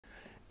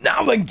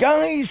Now then,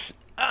 guys,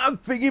 I'm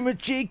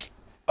FINGEYMAJIG,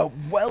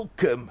 and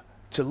welcome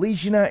to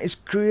Leeds United's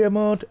career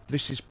mode.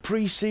 This is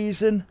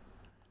pre-season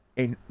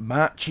in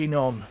marching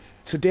on.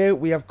 Today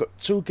we have got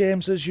two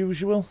games as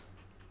usual.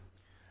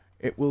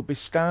 It will be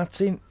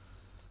starting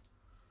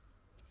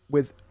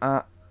with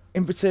our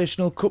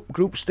Invitational Cup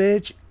group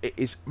stage. It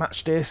is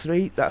match day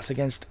 3. That's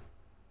against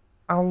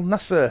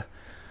Nassr,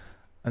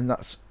 and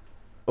that's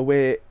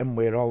away, and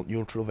we're all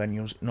neutral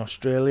venues in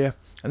Australia.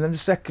 And then the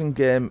second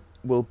game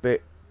will be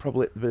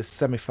probably the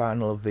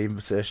semi-final of the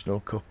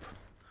Invitational Cup,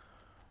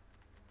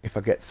 if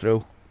I get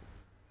through.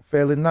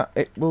 Failing that,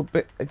 it will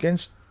be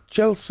against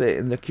Chelsea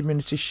in the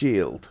Community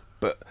Shield,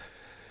 but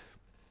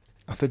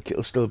I think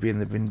it'll still be in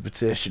the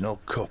Invitational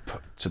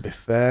Cup, to be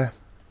fair.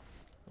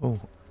 Oh,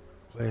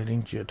 player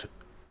injured.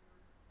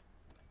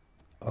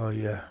 Oh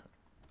yeah,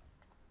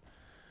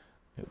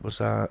 it was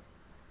our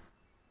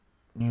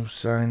new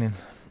signing.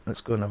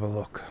 Let's go and have a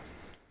look.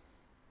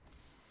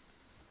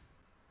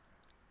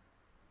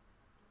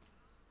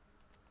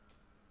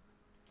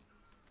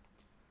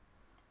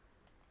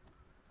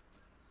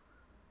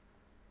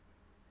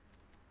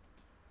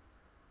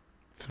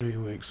 Three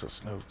weeks,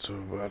 that's not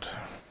too bad.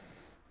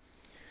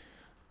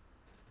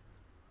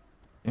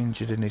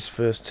 Injured in his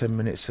first 10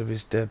 minutes of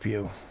his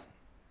debut.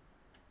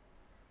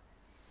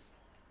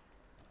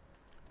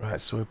 Right,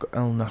 so we've got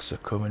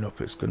Nassr coming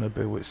up. It's going to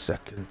be with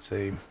second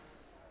team.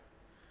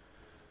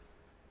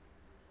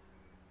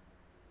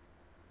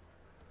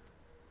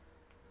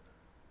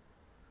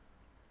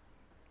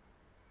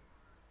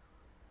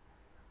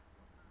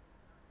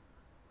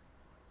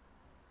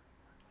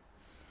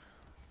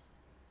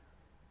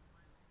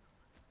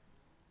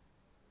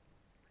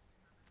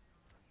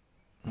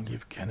 I'll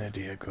give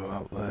Kennedy a go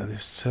out there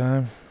this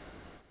time.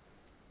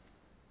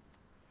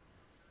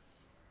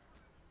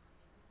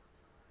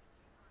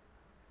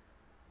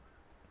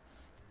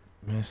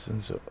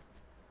 Mason's up.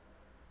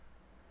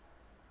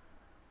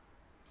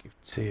 Give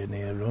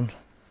Tierney a run.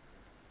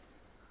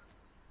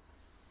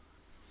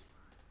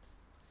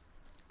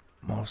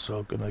 I'm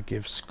also going to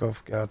give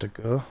Skovgaard a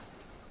go.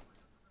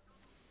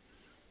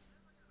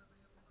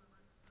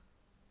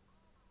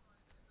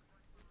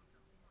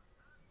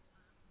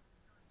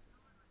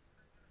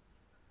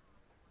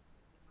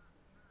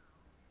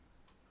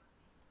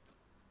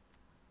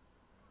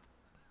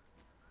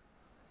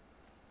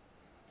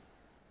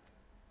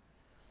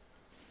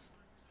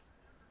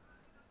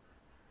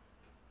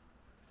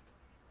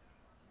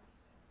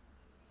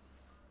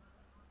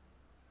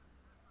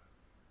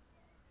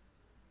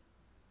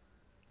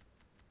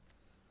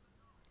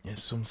 Yeah,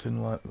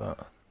 something like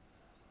that.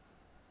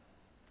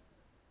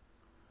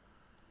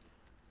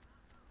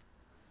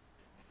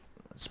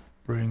 Let's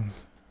bring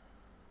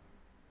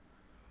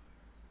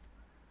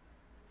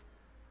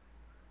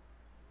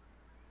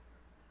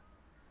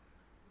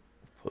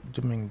put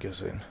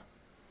Dominguez in.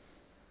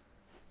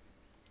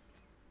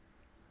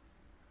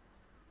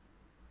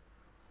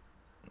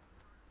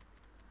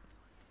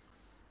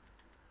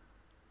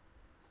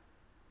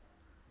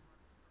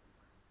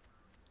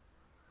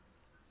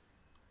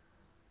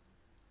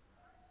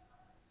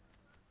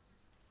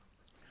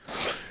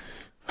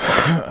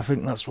 I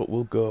think that's what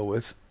we'll go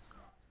with.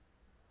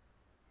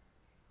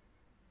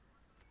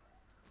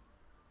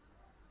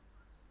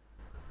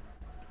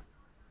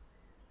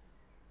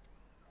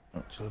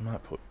 Actually, I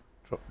might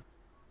drop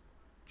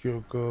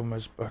Joe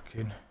Gomez back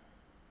in.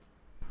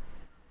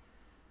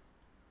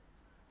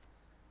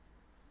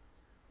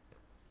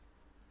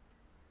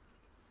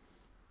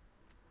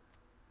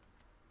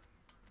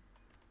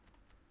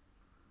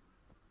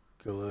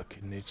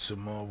 Galerkin needs some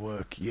more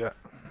work, yeah.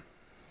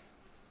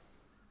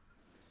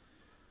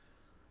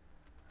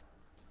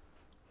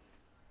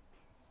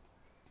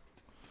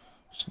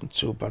 It's not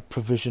too bad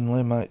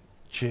provisionally, might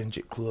change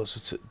it closer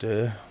to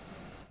day.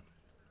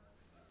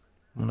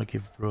 I'm going to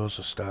give Rose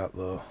a start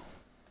though.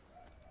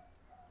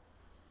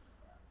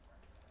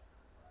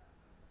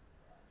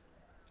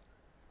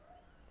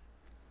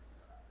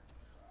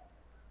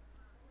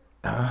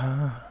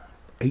 Ah,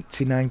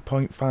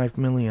 89.5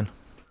 million.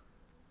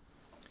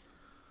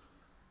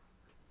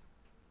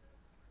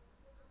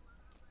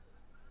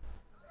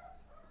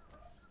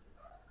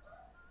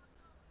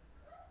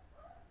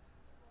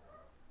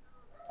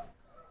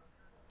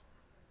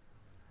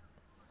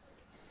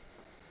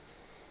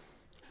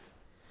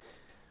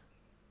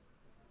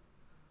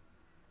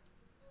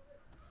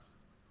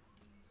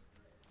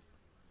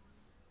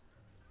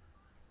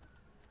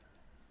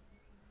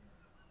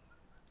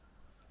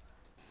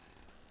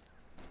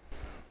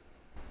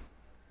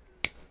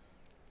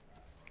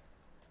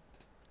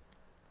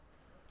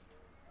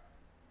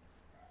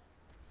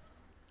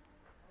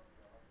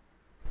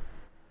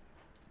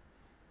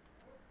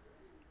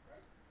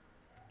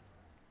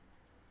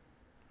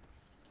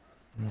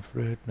 I'm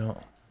afraid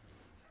not.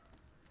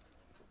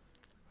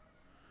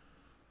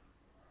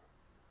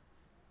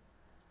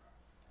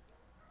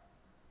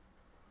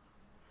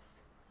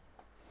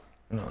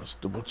 No, let's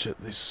double check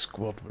this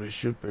squad, but it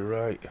should be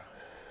right.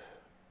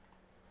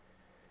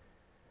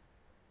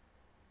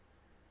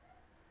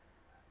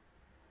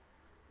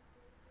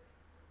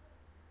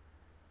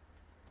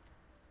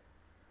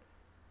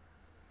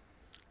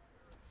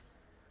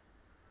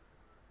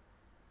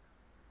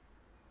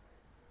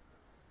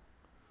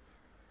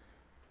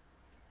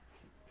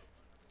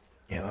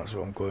 Yeah, that's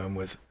what I'm going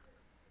with.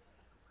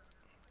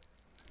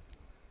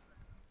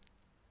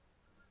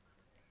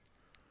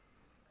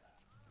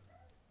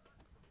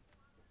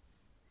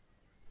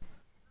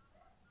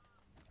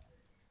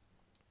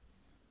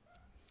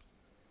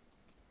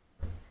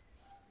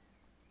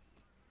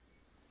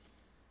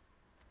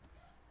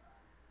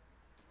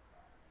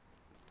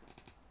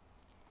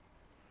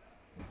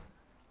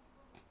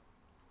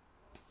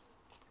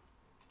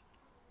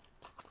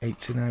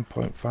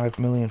 £89.5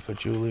 million for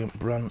Julian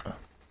Brandt.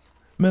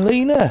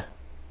 Melina!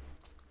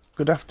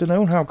 Good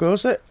afternoon, how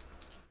goes it?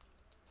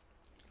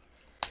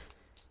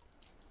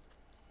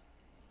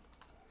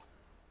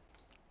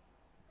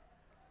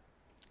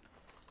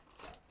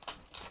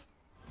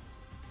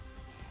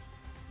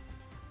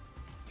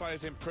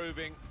 Players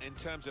improving in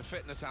terms of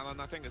fitness, Alan.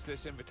 I think as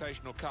this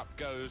Invitational Cup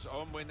goes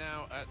on, we're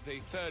now at the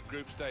third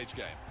group stage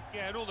game.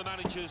 Yeah, and all the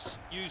managers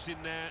using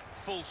their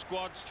full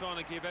squads,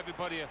 trying to give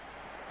everybody a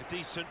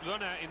decent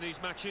run out in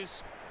these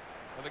matches.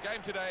 Well, the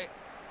game today,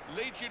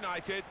 Leeds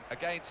United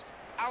against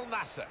Al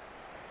Nassr.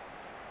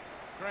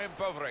 Graham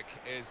Boverick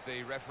is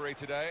the referee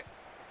today.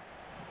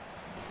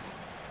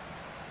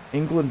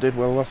 England did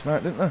well last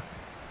night, didn't they?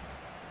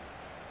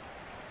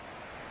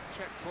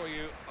 Check for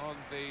you on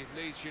the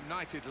Leeds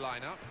United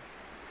lineup.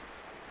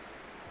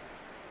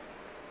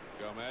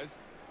 Gomez.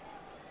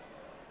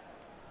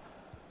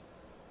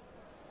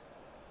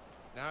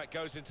 Now it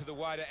goes into the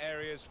wider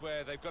areas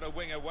where they've got a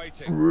winger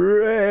waiting.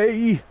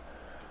 Ray!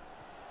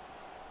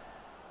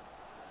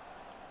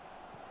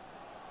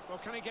 Well,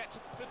 can he get to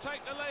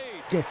take the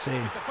lead? Get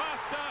in. It's a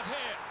fast start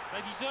here.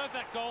 They deserve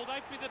that goal.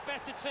 They've been the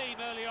better team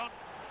early on.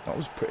 That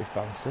was pretty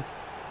fancy.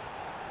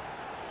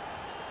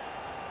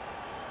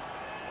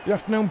 Good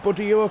afternoon,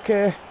 buddy, you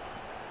okay?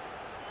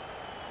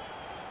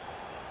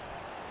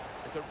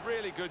 It's a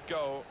really good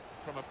goal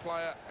from a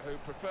player who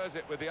prefers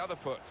it with the other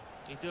foot.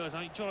 He does. I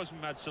mean, it drives me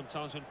mad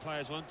sometimes when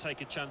players won't take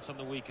a chance on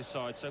the weaker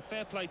side. So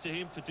fair play to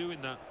him for doing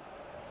that.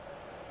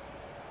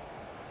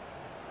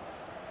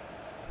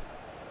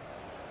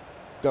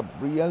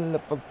 Gabriele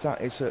Fontaine.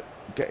 It's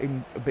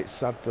getting a bit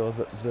sad though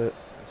that the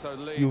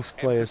youth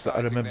players that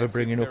I remember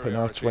bringing up are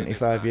now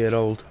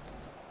 25-year-old.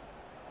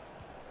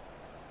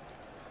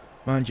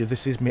 Mind you,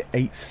 this is my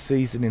 8th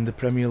season in the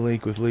Premier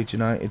League with Leeds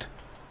United.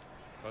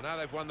 Well, now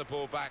they've won the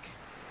ball back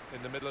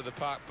in the middle of the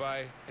park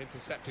by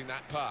intercepting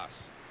that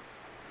pass.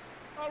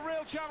 A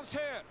real chance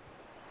here.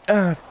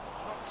 Not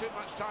too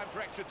much time for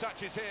extra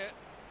touches here.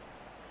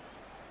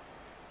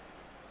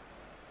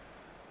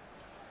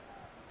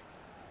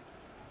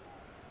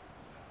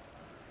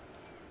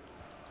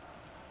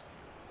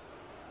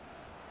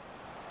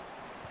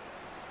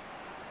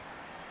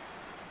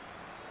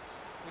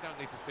 We don't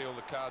need to see all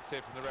the cards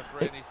here from the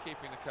referee, and he's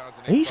keeping the cards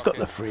in his He's got pocket.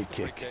 the free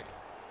kick.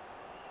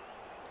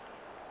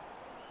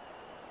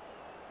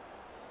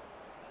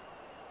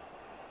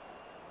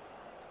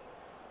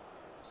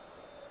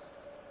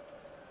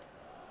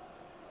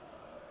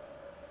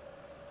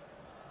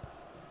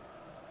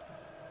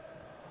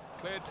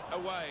 Cleared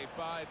away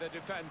by the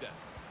defender.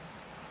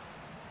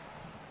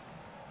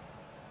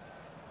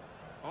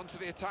 Onto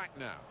the attack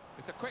now.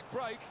 It's a quick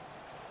break.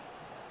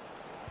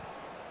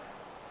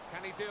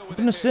 Can he deal with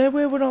I'm gonna say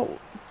we're not.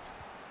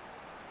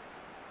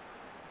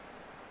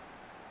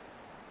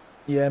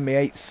 Yeah, my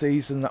 8th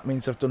season. That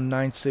means I've done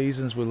 9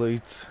 seasons with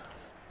Leeds,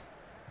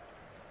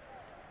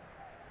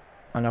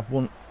 and I've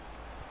won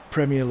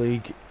Premier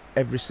League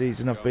every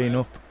season I've been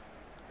up.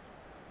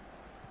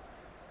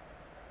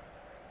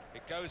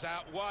 It goes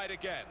out wide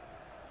again.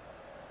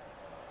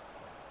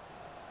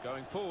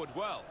 Going forward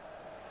well.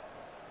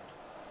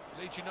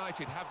 Leeds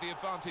United have the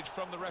advantage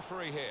from the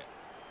referee here.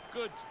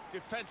 Good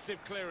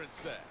defensive clearance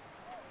there.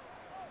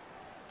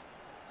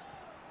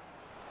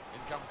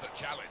 In comes the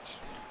challenge.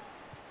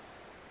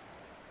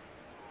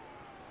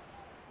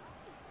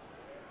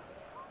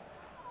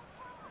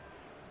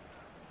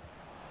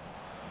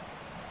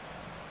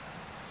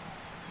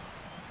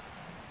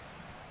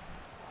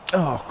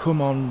 Oh,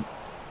 come on.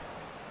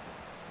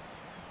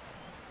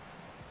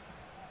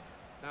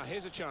 Now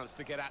here's a chance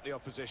to get at the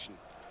opposition.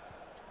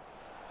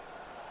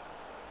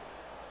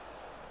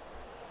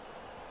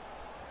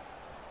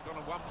 Gone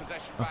on one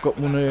possession back. I've got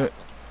one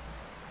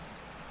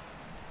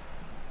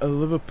a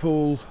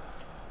Liverpool,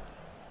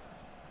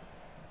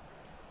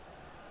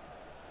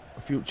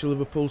 a future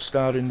Liverpool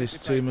star in this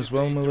team as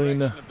well,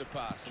 Melina.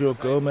 Joe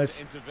Gomez.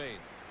 Can't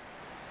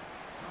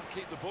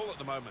keep the ball at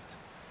the moment.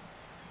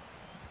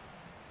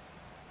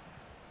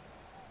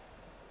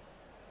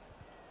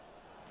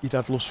 Your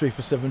dad loves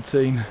FIFA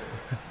 17. The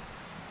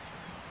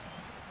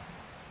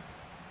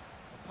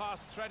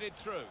pass threaded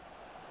through.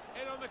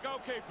 In on the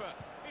goalkeeper.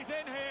 He's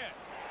in here.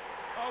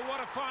 Oh,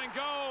 what a fine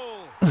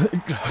goal.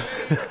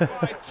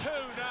 By 2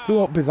 now. It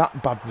won't be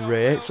that bad,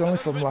 Ray. It's only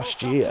from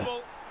last year.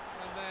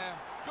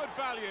 Good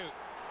value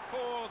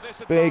for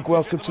this. Big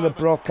welcome to the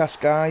broadcast,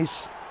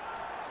 guys.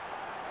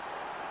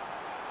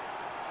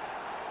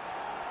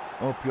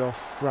 Hope your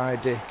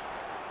Friday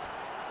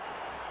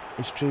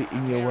is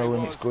treating you well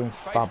and it's going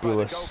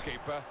fabulous.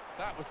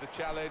 That was the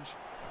challenge.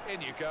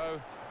 In you go.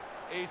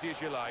 easy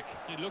as you like.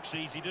 It looks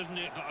easy, doesn't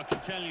it? But I can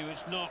tell you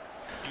it's not.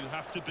 You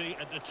have to be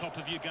at the top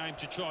of your game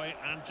to try it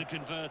and to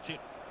convert it.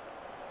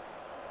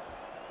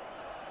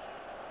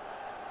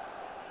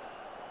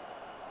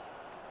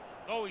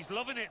 Oh, he's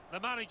loving it, the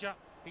manager.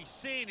 He's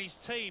seeing his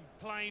team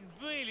playing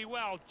really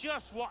well,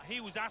 just what he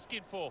was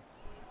asking for.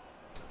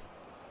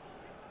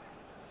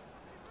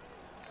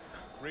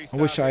 I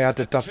wish I had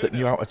a dad that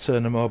knew how to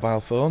turn a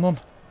mobile phone on.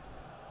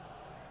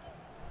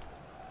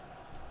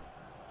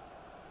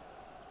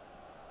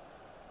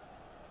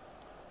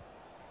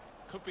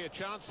 Could be a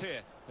chance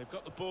here. They've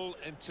got the ball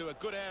into a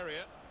good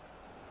area.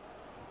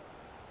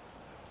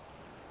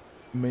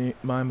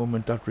 My mum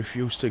and dad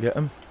refused to get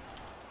them.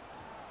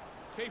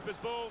 Keeper's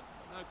ball,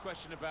 no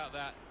question about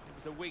that. It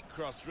was a weak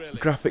cross, really.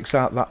 Graphics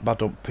aren't that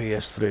bad on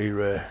PS3,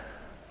 Ray.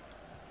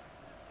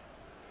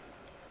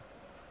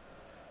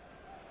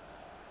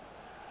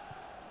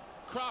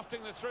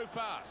 Crafting the through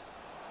pass.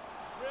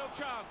 Real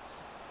chance.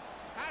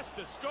 Has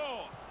to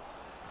score.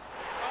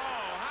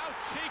 Oh, how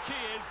cheeky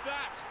is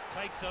that?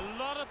 Takes a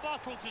lot of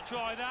bottle to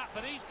try that,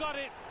 but he's got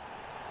it.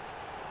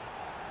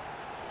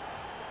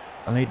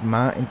 I need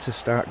Martin to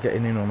start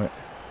getting in on it.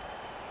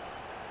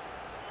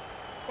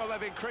 Well,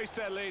 they've increased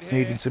their lead here.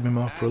 Needing to be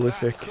more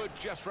prolific.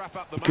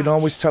 You can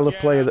always tell a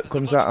player that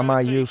comes out of my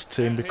youth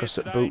team because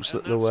of the boots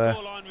that they wear.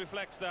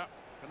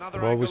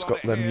 I've always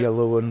got them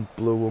yellow and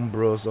blue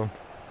Umbros on.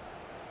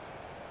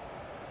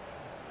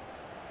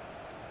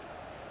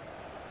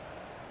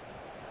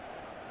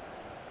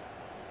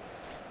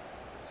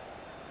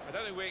 I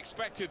don't think we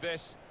expected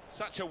this.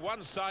 Such a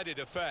one-sided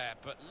affair,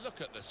 but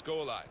look at the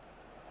scoreline.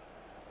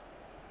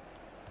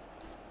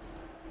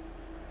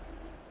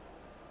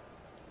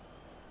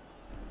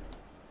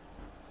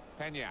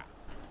 Peña.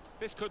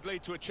 This could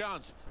lead to a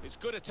chance. It's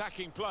good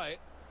attacking play.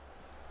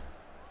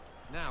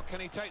 Now,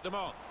 can he take them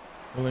on?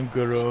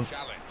 Challenge.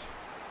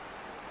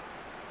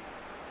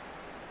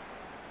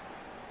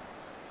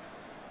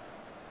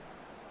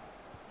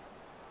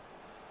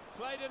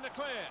 Played in the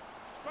clear.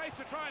 Space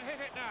to try and hit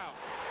it now.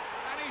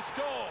 And he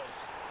scores.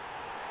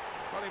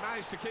 Well, he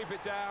managed to keep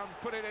it down,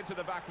 put it into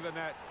the back of the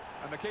net,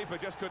 and the keeper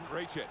just couldn't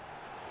reach it.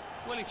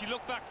 Well, if you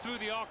look back through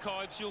the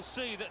archives, you'll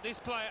see that this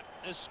player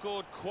has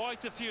scored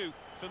quite a few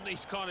from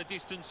these kind of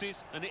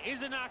distances, and it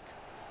is a knack.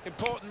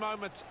 Important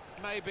moment,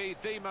 maybe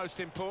the most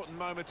important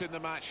moment in the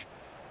match.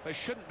 They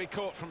shouldn't be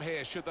caught from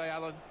here, should they,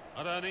 Alan?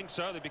 I don't think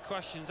so. There'll be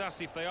questions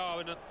asked if they are,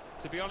 and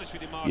to be honest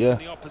with you, Martin,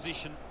 the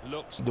opposition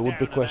looks there would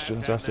be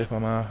questions asked if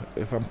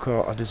I'm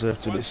caught. I deserve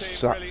to be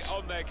sacked. Really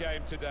on their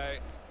game today.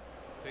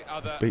 The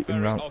other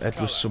beaten round head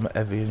with something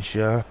heavy and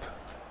sharp.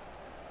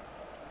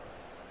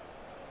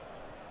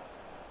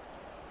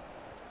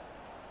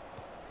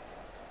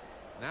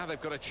 Now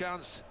they've got a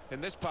chance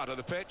in this part of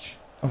the pitch.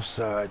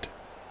 Offside.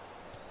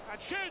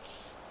 And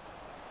shoots!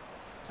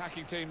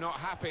 Attacking team not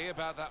happy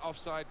about that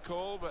offside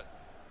call, but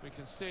we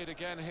can see it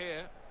again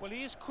here. Well,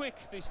 he is quick,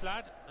 this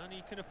lad, and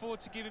he can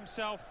afford to give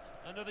himself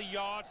another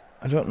yard.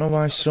 I don't know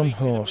why some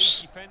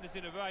horse defenders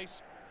in a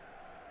race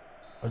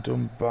are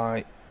done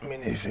by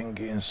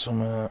mini-finger and some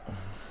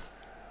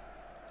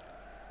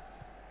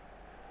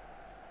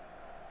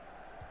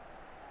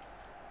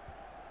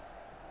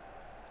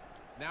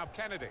Now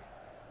Kennedy.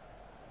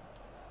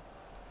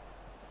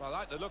 Well, I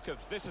like the look of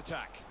this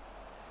attack.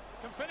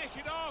 Can finish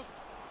it off.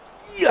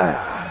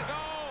 Yeah. And a goal.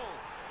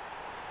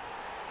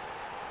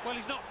 Well,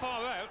 he's not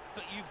far out,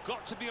 but you've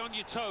got to be on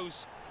your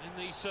toes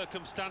in these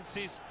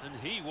circumstances, and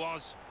he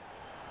was.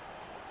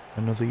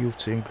 Another youth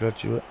team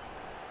graduate.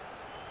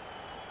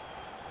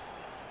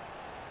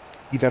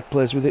 Your dad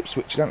plays with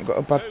Ipswich. They haven't got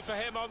a bad.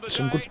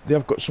 They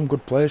have got some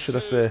good players, should I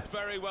say?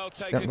 Very well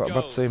they haven't got a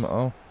bad team at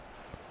all.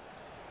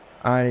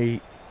 I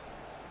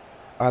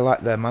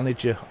like their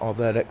manager, or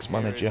their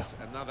ex-manager.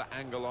 Another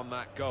angle on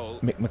that goal.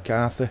 Mick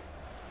McCarthy.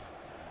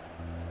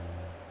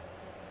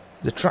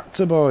 The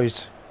Tractor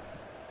Boys.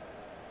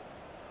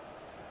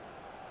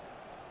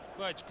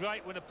 Well, it's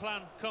great when a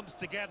plan comes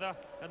together,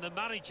 and the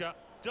manager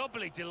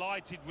doubly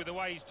delighted with the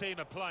way his team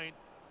are playing.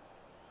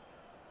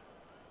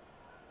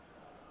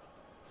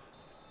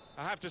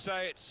 I have to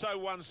say, it's so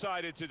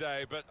one-sided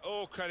today, but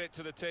all credit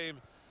to the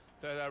team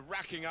that are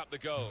racking up the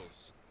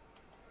goals.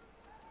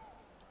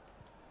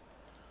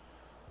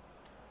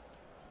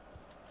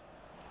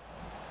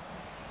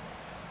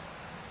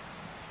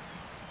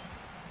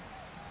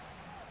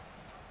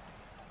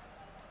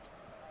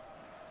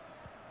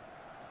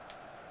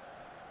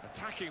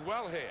 Attacking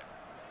well here.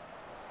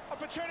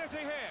 Opportunity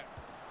here.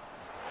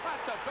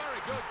 That's a very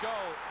good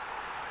goal.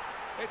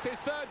 It's his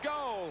third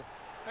goal.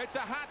 It's a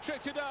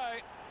hat-trick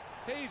today.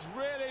 He's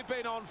really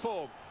been on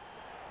form.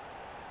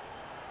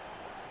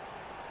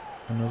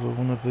 Another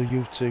one of the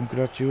youth team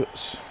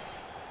graduates.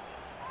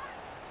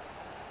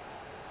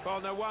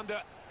 Well, no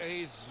wonder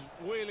he's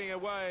wheeling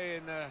away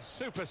in a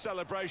super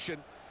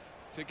celebration.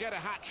 To get a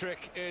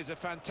hat-trick is a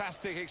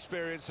fantastic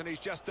experience, and he's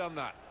just done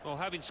that. Well,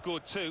 having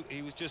scored two,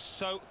 he was just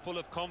so full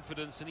of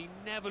confidence, and he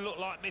never looked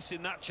like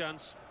missing that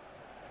chance.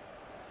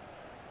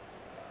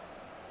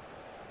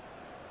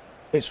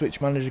 Ipswich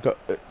manager got...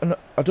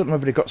 I don't know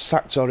whether he got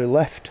sacked or he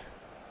left.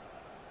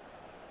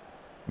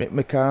 Mick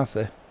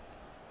McCarthy.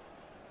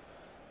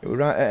 It was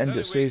right at end Well,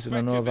 of season, I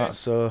know that,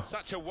 so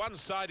such a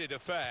one-sided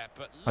affair,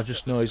 but I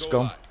just know he's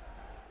gone.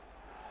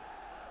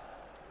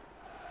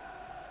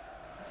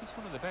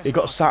 He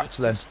got sacked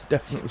then,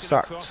 definitely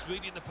sacked.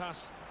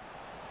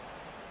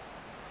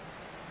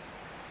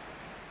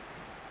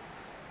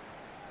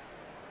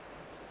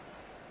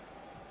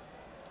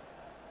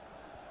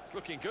 It's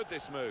looking good,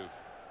 this move.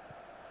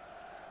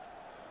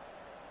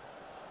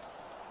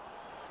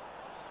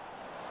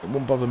 It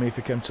wouldn't bother me if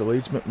he came to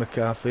Leeds, Mick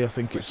McCarthy. I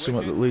think it's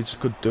something that Leeds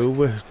could do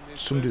with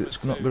somebody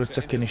that's not going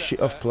to take any shit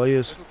off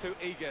players.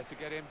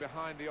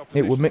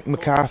 It was Mick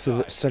McCarthy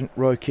that sent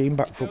Roy Keane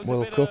back from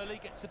World Cup.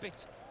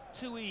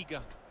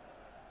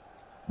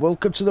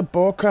 Welcome to the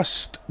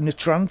broadcast,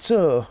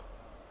 Nitranto.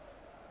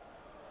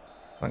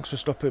 Thanks for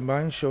stopping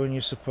by and showing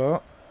your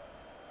support.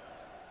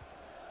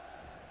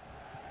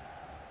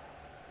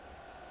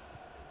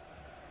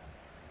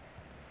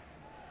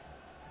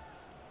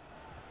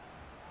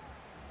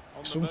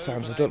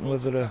 Sometimes I don't know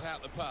whether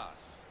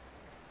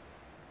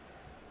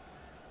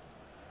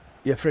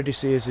yeah, Freddie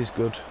Sears is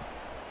good.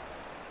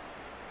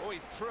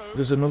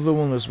 There's another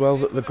one as well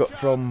that they got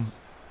from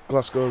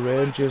Glasgow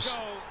Rangers.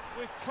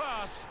 With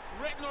class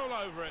written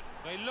all over it.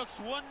 It looks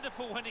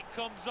wonderful when it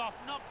comes off,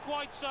 not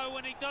quite so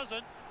when it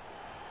doesn't.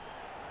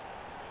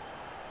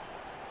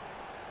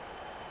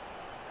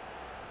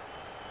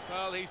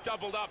 Well, he's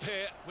doubled up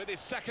here with his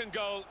second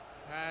goal,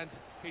 and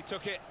he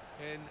took it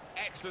in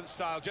excellent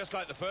style, just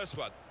like the first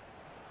one.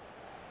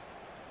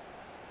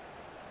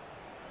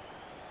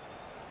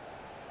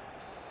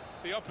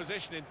 The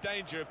opposition in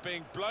danger of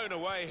being blown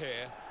away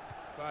here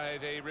by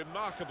the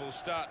remarkable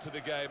start to the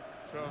game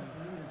from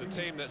the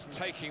team that's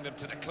taking them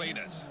to the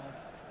cleaners.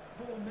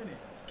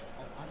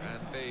 And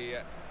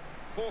the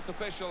fourth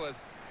official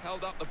has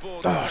held up the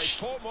ball.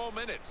 4 more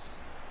minutes.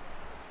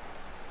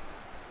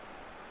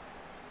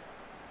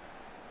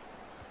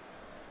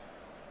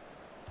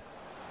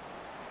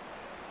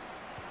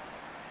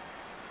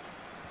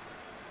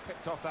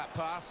 Picked off that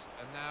pass,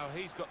 and now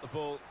he's got the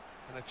ball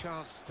and a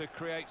chance to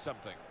create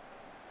something.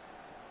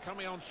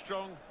 Coming on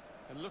strong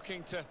and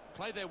looking to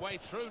play their way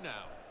through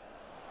now.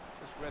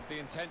 Just read the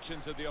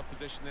intentions of the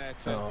opposition there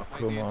to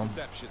make the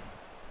interception.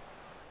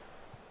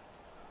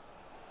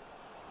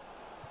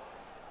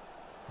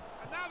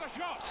 And now the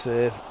shot!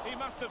 Save. He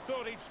must have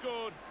thought he'd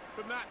scored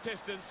from that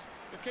distance.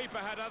 The keeper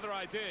had other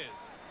ideas.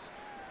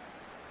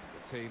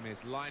 The team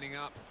is lining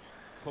up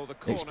for the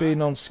corner. It's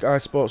been on Sky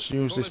Sports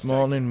News this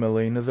morning,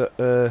 Melina,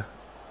 that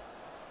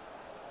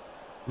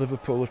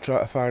Liverpool are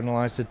trying to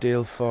finalise the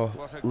deal for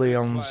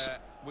Lyon's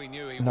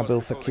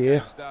Nabil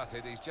Fekir.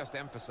 He's just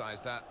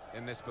emphasised that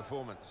in this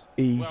performance.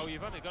 Well,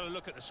 you've only got to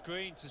look at the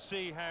screen to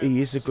see how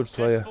he is a good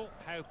player.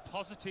 How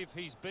positive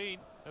he's been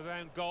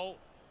around goal.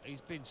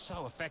 He's been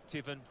so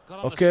effective and got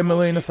on okay,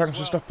 Melina, thanks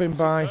for stopping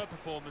by.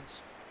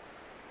 Performance.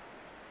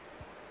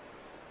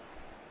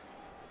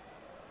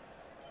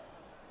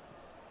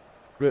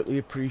 Greatly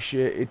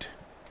appreciated.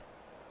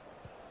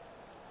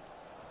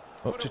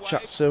 Hope to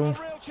chat soon.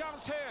 Real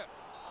chance here.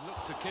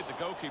 Looked to kid the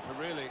goalkeeper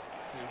really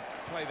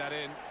to play that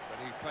in, but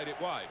he played it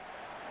wide.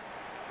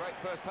 Great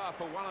first half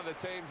for one of the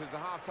teams as the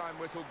half-time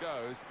whistle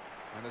goes,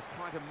 and there's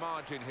quite a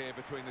margin here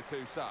between the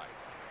two sides.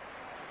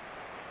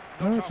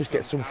 Let's just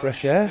get some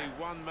fresh air.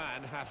 One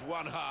man have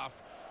one half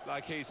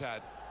like he's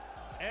had.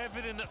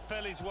 Everything that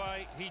fell his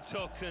way, he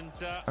took, and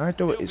I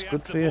do it. It's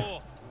good for you.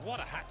 What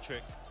a hat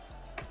trick!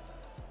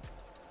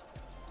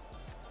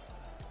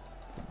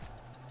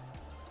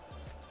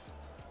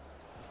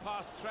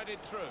 Pass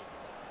threaded through.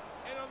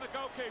 In on the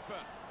goalkeeper.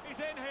 He's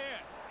in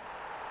here.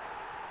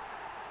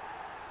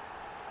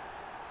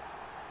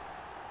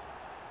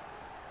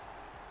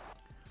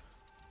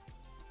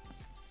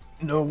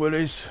 No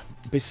worries.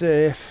 Be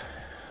safe.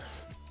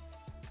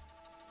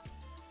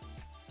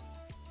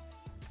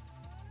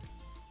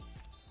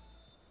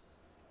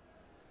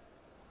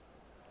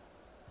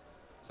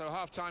 So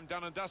half-time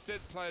done and dusted.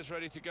 Players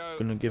ready to go.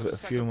 Gonna give it a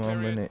few more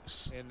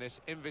minutes. In this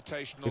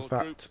invitational In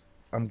fact, group.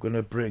 I'm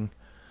gonna bring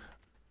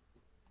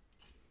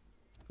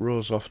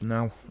Rose off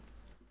now.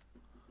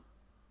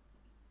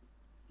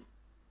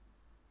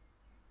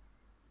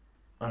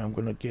 And I'm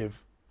gonna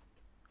give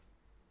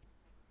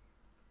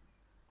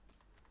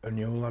a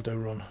new ladder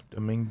run,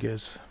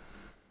 Dominguez.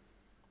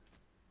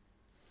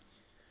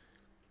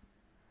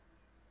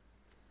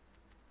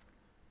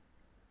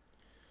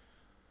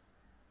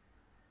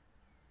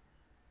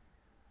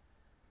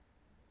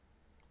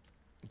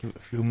 Give it a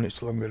few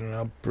minutes longer and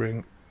I'll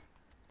bring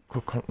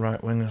Cook on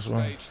right wing as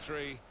well. Stage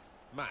 3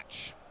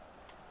 match.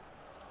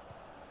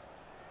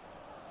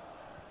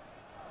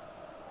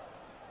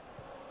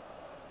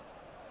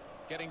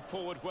 Getting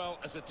forward well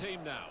as a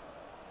team now.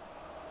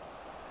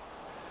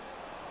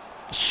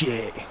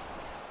 Shit.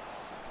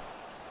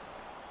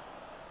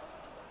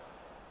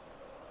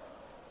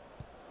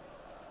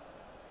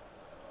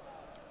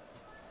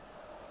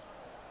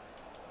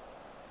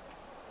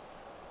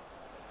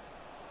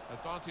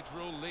 Advantage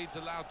rule, Leeds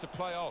allowed to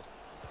play on.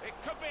 It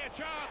could be a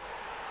chance.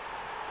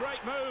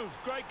 Great move,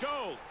 great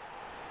goal.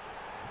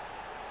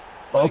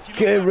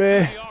 Okay,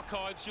 Ray. The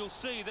archives, you'll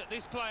see that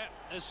this player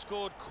has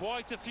scored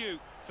quite a few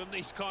from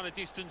these kind of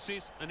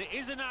distances, and it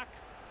is a knack.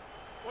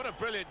 What a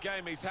brilliant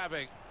game he's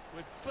having,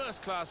 with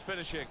first-class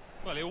finishing.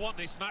 Well, he'll want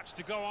this match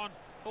to go on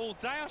all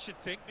day, I should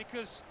think,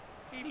 because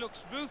he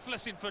looks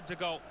ruthless in front of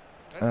goal.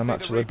 I'm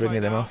actually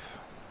bringing him off.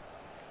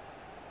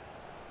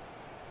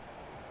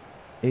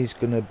 He's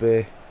going to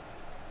be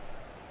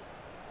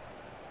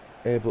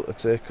able to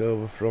take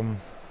over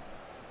from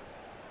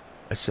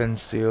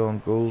Asensio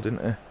and Gould,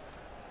 isn't he?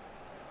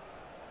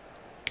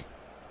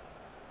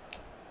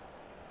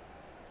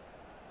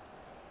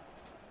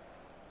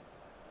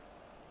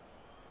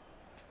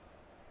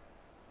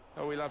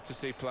 Oh, we love to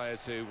see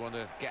players who want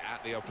to get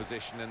at the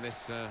opposition, and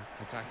this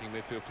attacking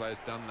midfield player's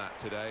done that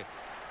today.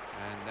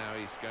 And now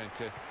he's going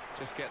to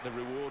just get the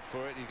reward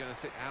for it. He's going to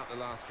sit out the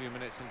last few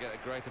minutes and get a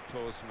great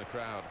applause from the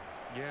crowd.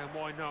 Yeah, and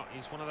why not?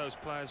 He's one of those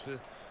players with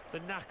the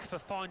knack for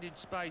finding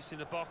space in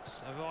the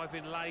box,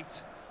 arriving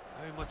late,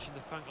 very much in the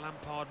Frank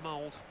Lampard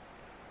mould.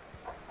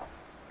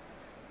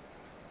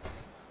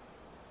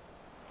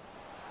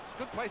 It's a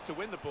good place to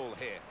win the ball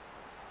here.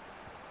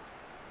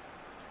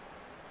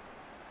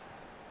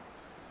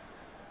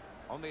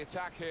 On the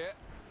attack here.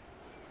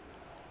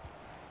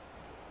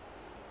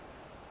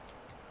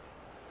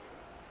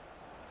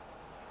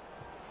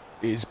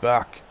 He's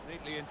back.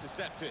 Neatly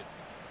intercepted.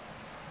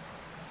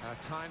 A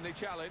timely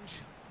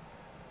challenge.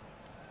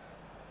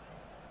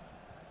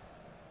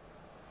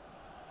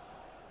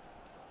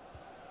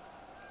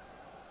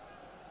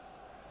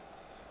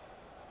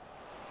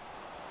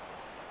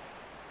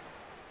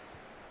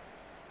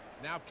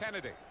 Now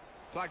Kennedy.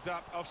 Flags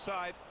up,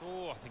 offside.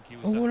 Oh, I think he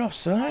was we're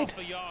offside. half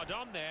a yard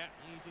on there.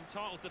 He's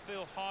entitled to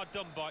feel hard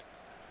done by.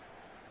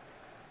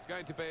 It's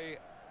going to be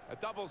a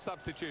double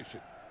substitution.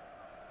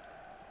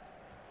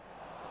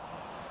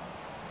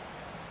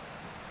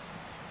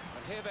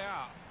 And here they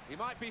are. He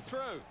might be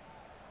through.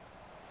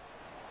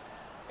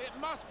 It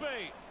must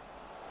be.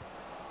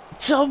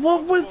 So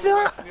what was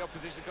that? The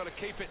opposition got to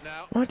keep it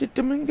now. Why did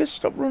Dominguez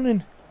stop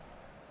running?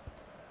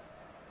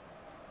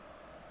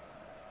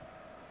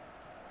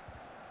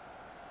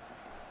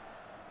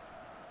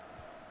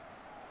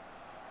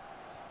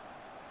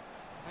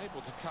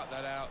 Able to cut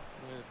that out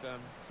with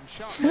some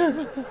sharp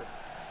movement.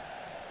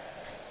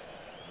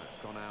 That's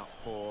gone out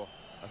for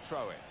a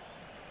throw-in.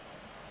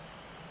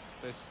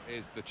 This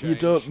is the change. You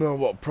don't know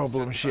what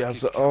problem she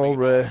has at all,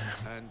 Ray.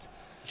 And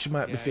she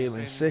might be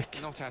feeling sick.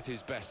 Not at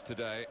his best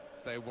today.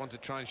 They want to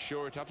try and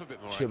shore it up a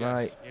bit more. She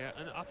might. Yeah,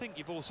 and I think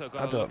you've also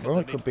got. I don't know.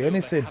 It could be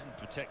anything.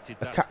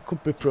 A cat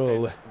could be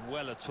poorly.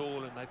 Well at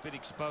all, and they've been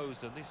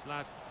exposed. And this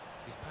lad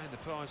is paying the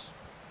price.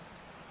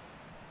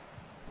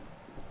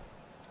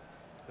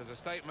 There's a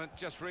statement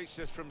just reached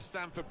us from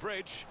Stamford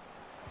Bridge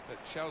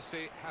that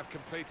Chelsea have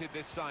completed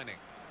this signing.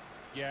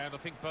 Yeah, and I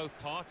think both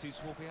parties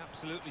will be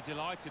absolutely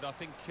delighted. I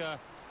think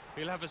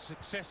he'll have a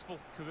successful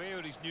career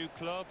at his new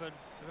club, and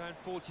around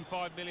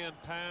 £45 million.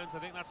 I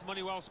think that's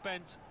money well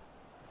spent.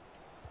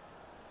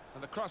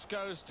 And the cross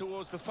goes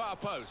towards the far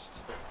post.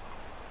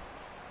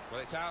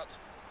 Well, it's out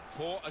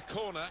for a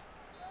corner.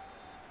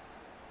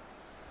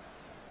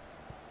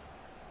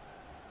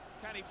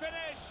 Can he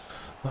finish?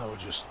 That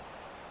was just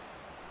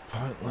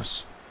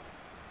pointless.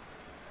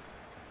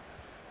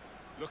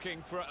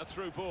 Looking for a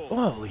through ball.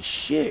 Holy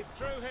shit. It's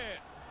through here.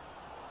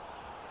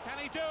 Can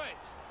he do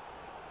it?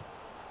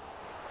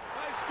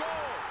 They score.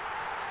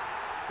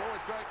 It's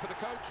always great for the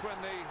coach when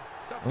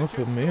the substitute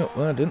Opened me up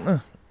there, didn't they?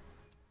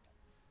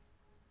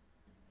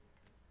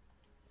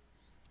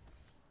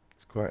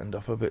 It's quietened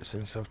off a bit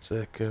since I've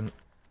taken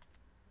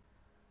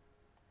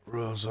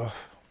Rose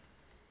off.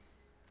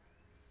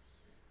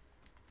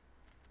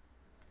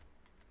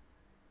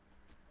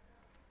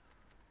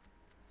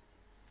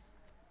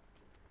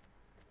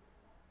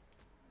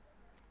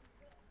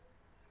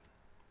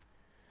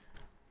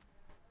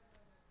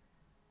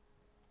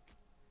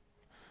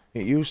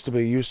 It used to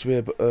be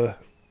able to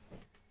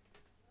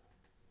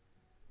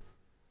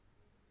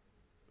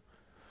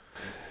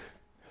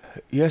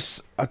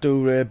yes, I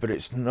do, Ray, but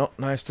it's not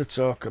nice to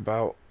talk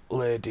about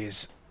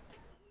ladies.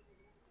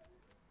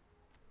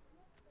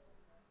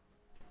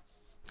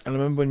 And I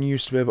remember when you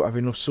used to be able to have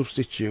enough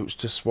substitutes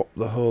to swap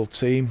the whole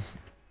team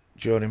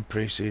during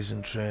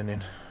pre-season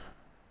training.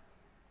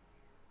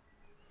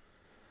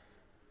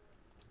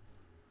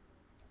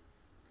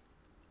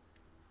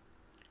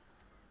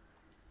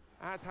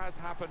 As has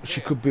happened She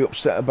here. could be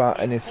upset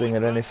about anything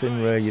and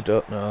anything, Ray, you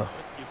don't know.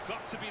 You've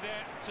got to be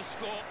there to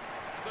score.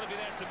 You've got to be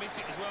there to miss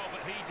it as well,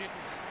 but he didn't.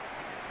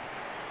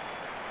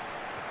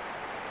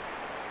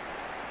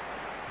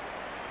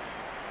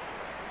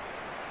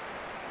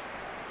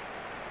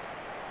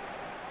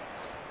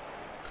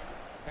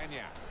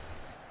 Pena.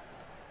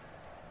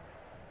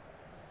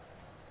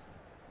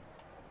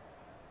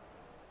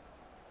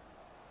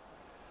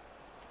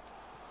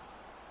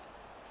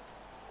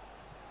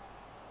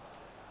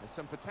 There's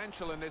some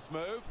potential in this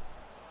move.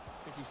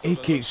 He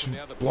keeps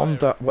blonde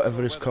that,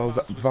 whatever it's called,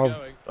 that valve,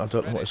 I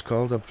don't know what it's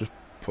called, I've just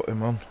put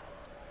him on.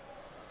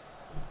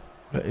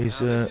 But he's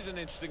this is an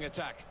interesting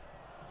attack.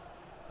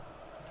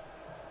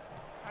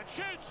 And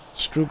shoots.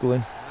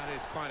 Struggling. And that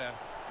is quite a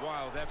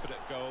wild effort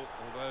at goal,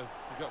 although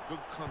he got good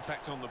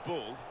contact on the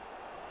ball.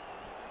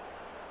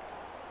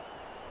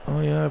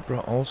 Oh yeah, I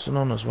brought Olsen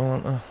on as well,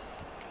 haven't I?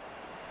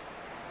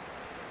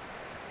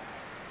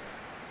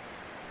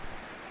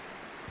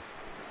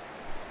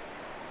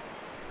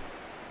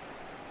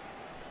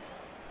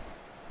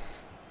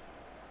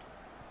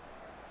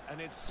 An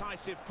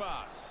incisive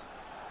pass.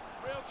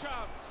 Real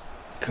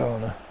chance.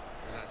 Corner.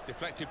 And that's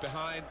deflected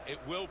behind. It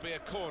will be a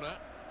corner.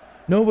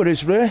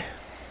 Nobody's Ray.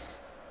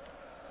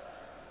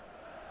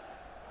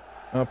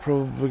 I'll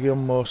probably get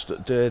on most of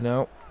the day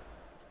now.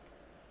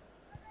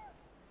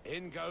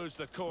 In goes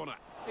the corner.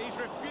 He's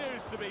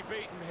refused to be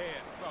beaten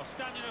here. Well,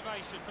 standing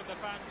ovation from the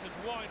fans, and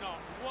why not?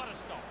 What a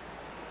stop.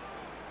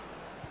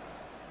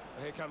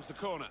 Here comes the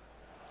corner.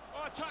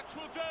 Oh, a touch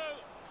will do.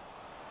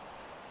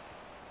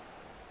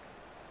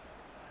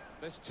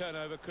 This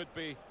turnover could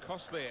be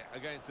costly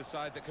against a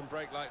side that can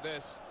break like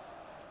this.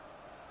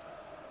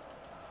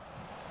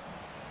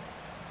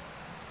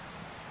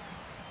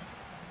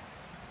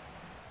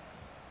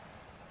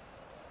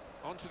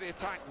 On to the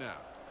attack now.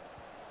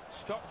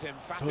 Stopped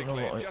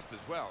emphatically just as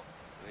well.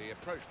 The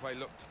approach play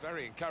looked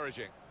very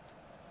encouraging.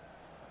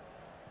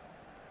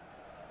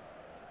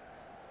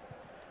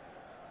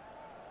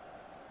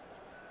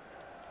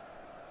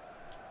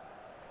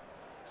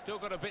 Still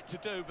got a bit to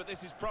do, but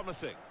this is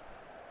promising.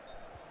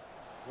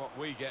 What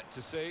we get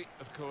to see,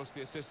 of course,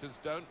 the assistants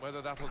don't.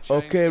 Whether that'll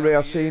change. Okay, Ray,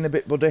 I'll see you in a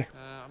bit, buddy.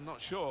 I'm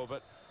not sure,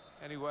 but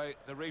anyway,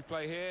 the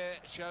replay here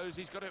shows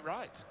he's got it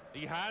right.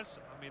 He has.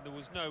 I mean, there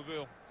was no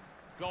real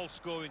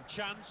goal-scoring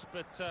chance,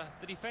 but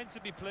the defence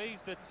would be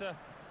pleased that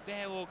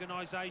their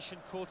organisation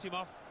caught him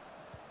off.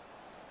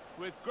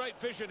 With great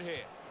vision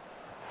here.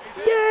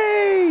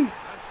 Yay!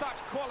 And such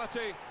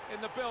quality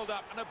in the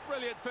build-up, and a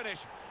brilliant finish.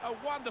 A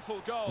wonderful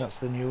goal. That's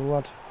the new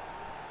lad.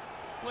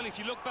 Well, if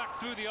you look back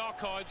through the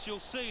archives, you'll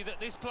see that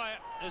this player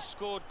has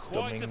scored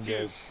quite a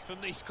few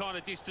from these kind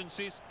of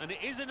distances, and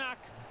it is a knack.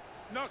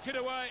 Knocked it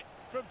away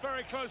from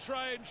very close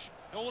range.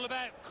 All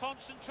about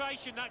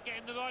concentration, not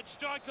getting the right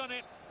strike on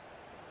it.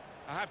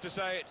 I have to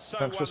say, it's so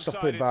Thanks for one-sided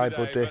stopping by,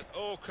 today, buddy. but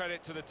all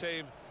credit to the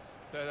team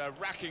that are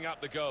racking up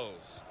the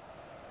goals.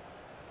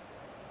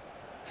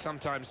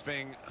 Sometimes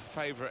being a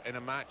favourite in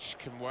a match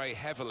can weigh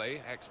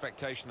heavily,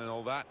 expectation and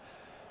all that.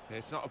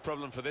 It's not a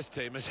problem for this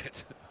team, is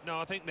it? No,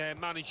 I think their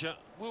manager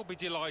will be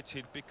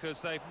delighted because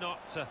they've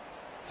not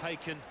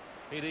taken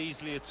it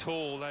easily at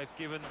all. They've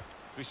given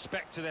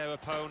respect to their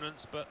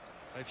opponents, but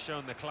they've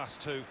shown their class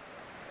too.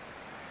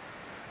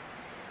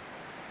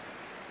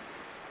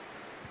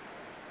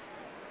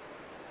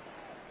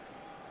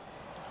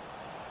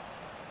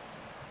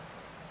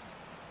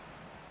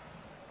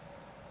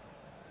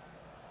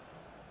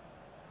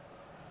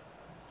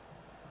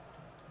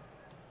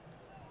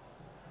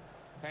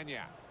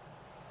 Peña.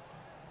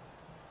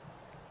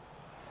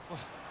 Well,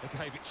 they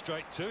gave it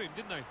straight to him,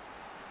 didn't they?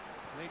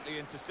 Neatly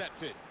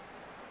intercepted.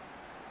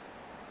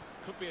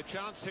 Could be a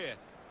chance here.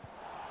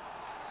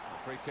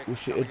 Free kick.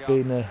 Wish it had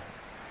been a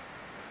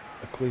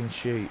clean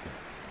sheet.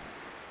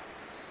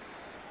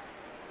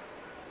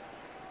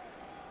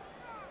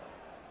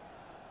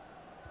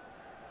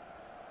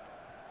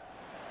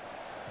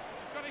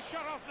 He's got his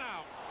shot off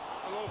now.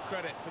 Well, all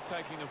credit for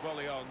taking the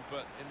volley on,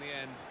 but in the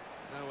end,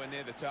 nowhere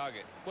near the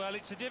target. Well,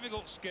 it's a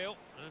difficult skill,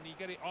 and you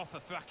get it off a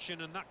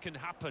fraction, and that can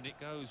happen. It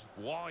goes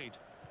wide.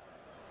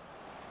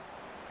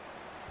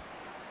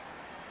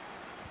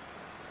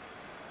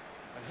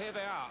 And here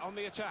they are on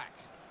the attack.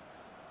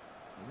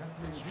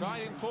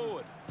 Striding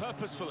forward,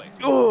 purposefully.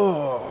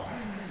 Oh!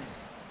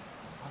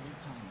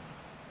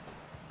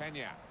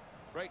 Peña,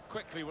 break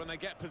quickly when they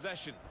get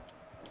possession.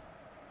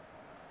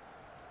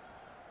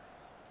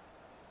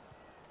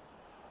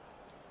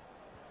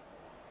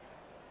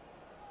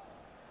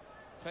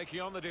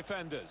 Taking on the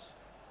defenders.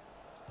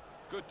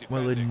 Good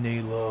defending. Well in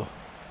Nilo.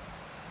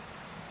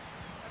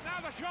 And now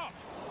the shot.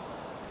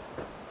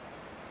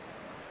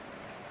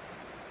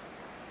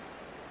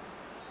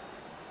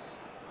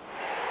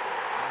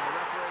 And the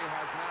referee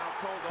has now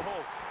called a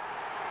halt.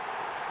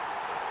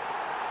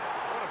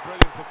 What a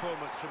brilliant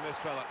performance from this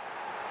fella.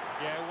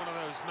 Yeah, one of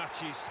those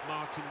matches,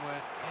 Martin,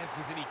 where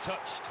everything he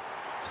touched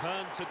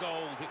turned to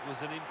gold. It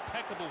was an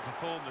impeccable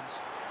performance.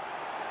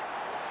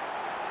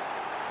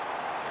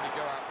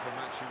 Go out for a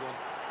match, you want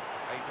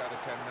 8 out of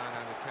 10, 9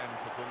 out of 10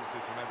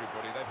 performances from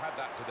everybody. They've had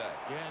that today.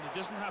 Yeah, and it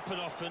doesn't happen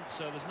often,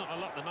 so there's not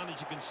a lot the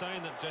manager can say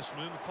in that dressing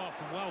room apart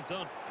from well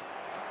done.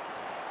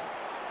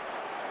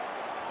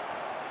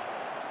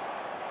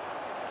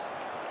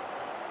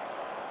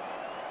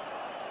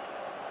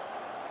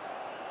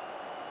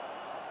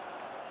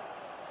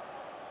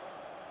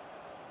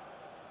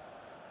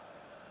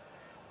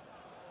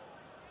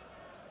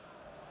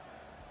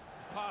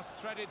 Pass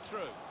threaded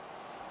through.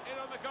 In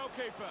on the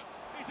goalkeeper.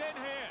 He's in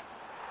here.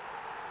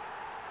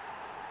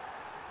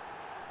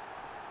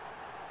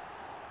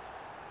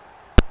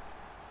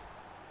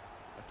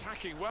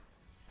 Attacking well.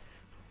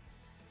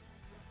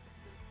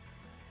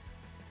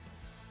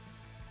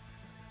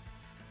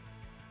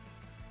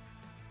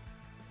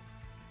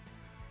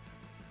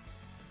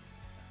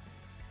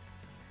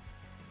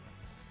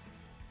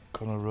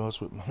 Connor Rose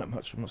with man of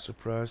match. I'm not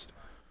surprised.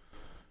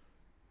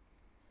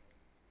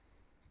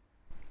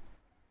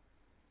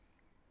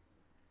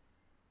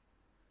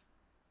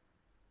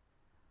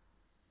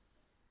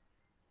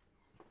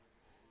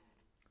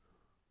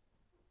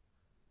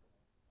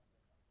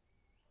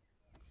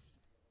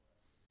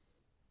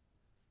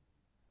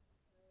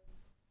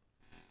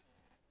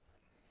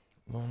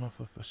 Loan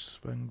offer for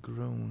Sven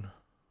Groen.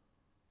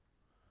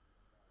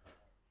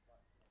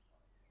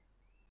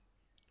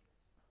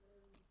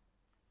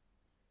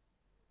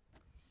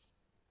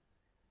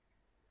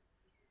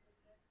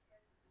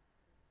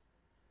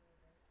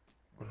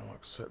 I'm going to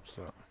accept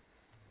that.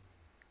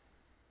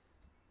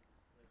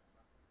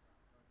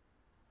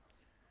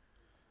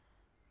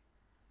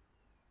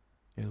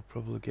 He'll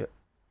probably get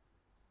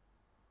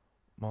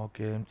more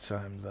game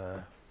time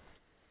there.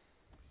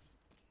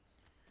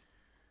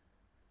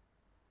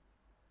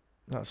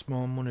 That's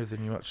more money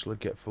than you actually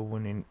get for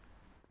winning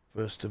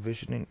First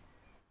Division in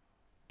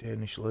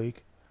Danish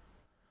League.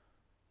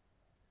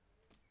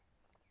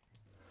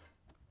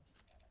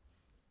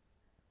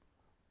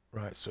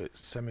 Right, so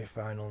it's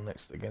semi-final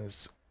next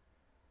against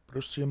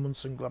Borussia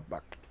Munchen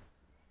Gladbach.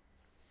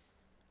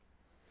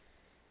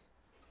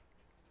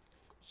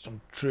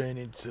 Some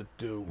training to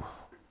do.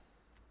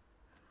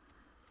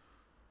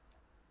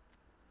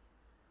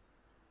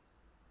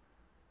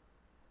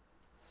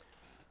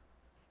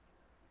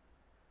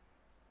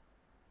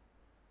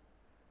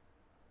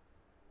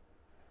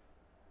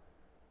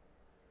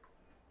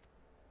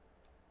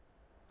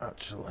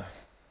 Actually,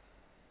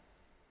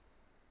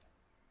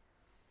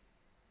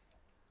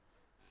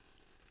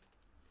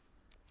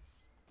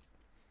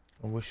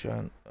 I wish I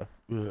hadn't. Oh,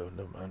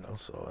 never mind, I'll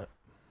sort it.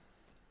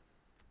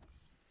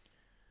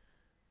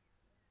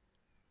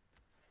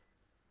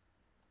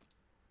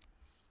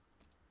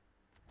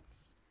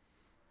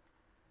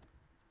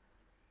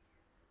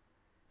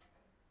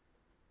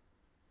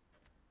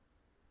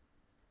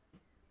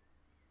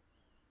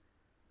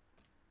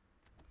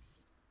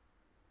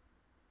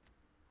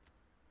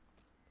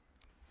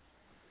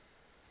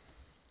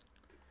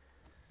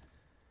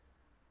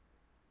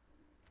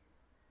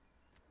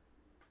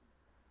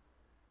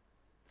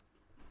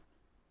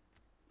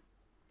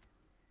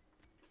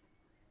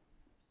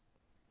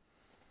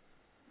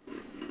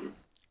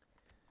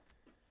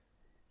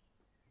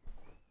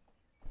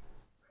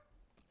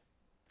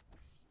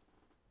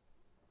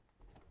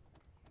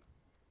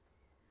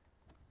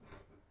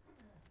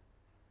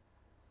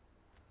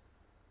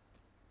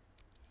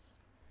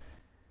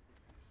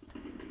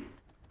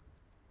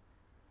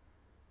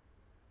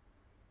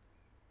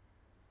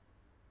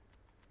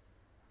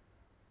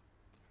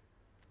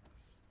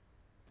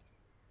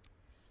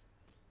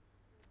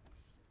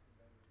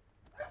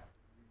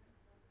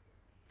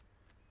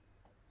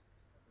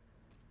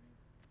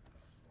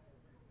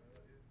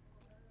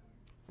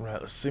 Right,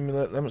 let's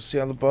simulate them and see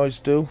how the boys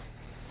do.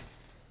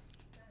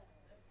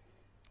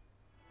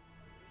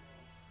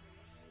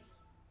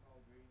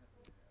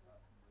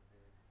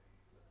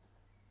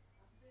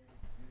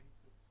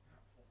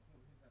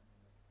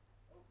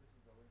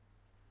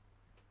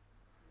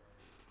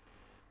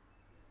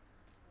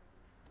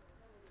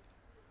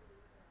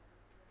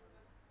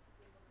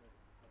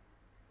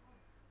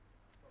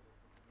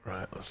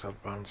 Right, let's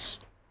advance.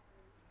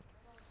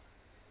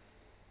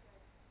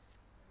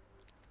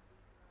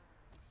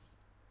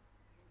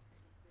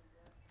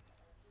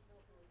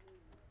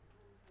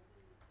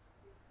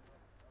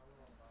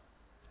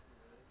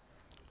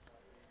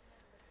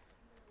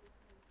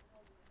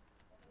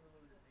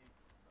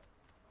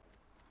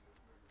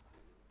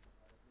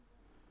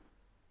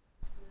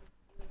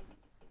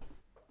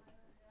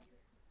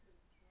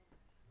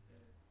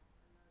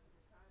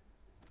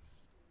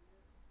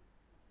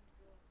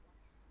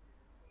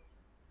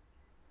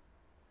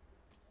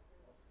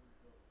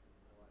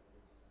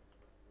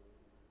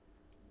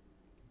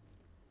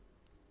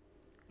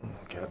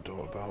 Can't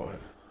do about it.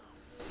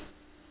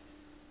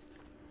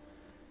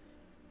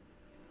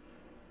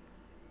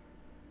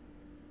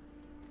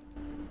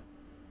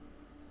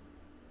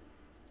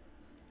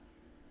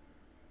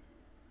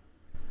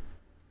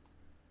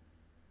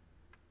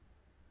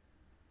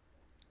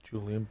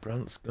 Julian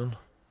Brandt's gone.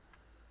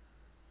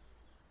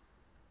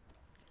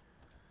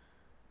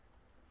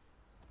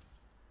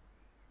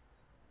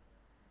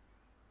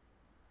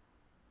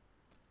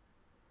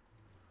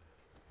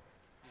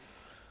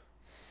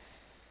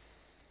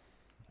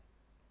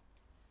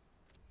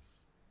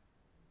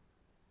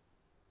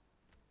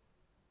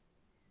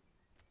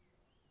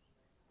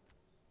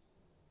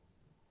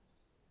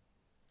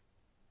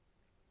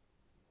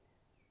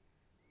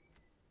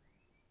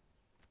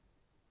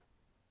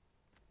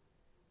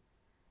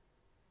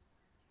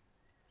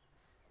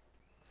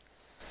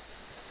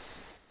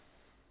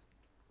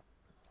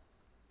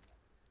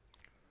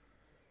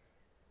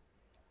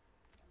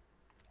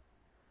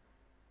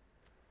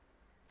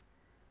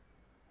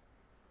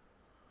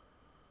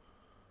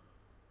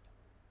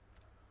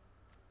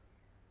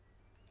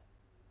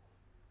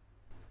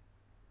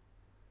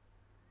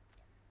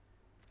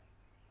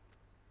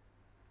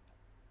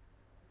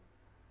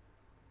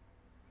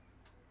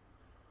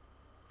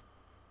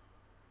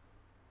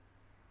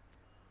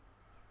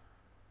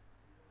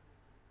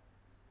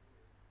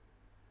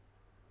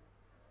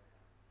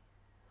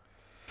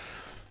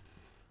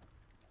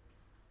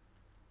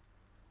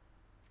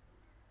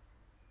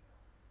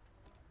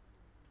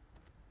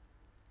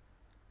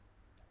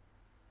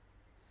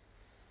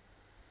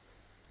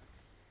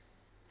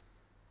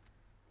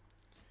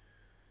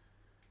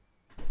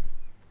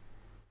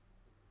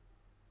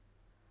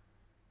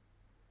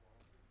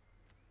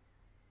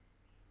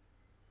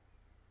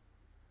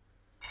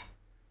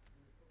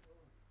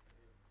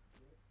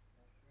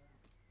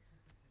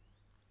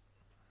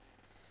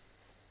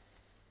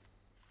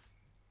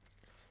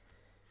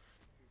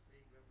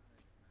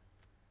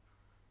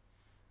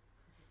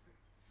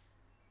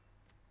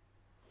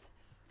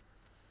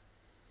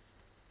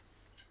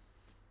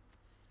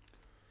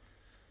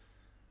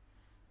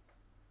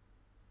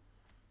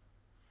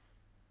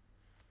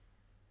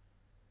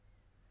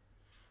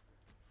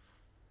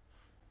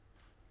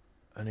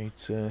 I need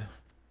to...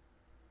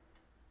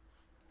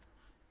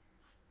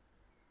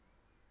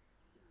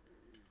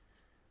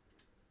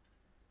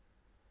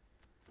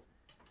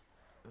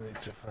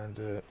 find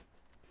a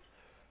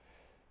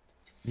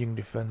young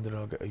defender.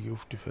 I'll get a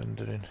youth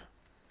defender in.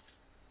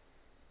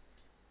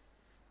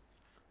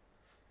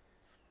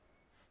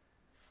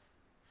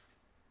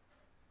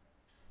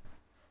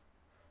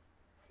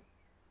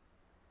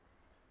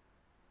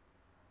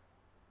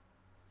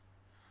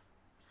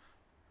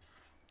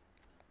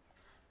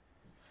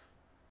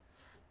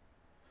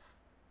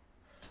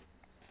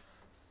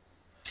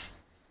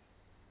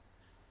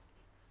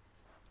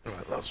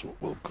 Right, that's what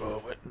we'll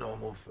go with.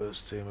 Normal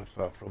first team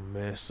apart from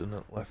Mason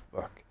at left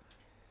back.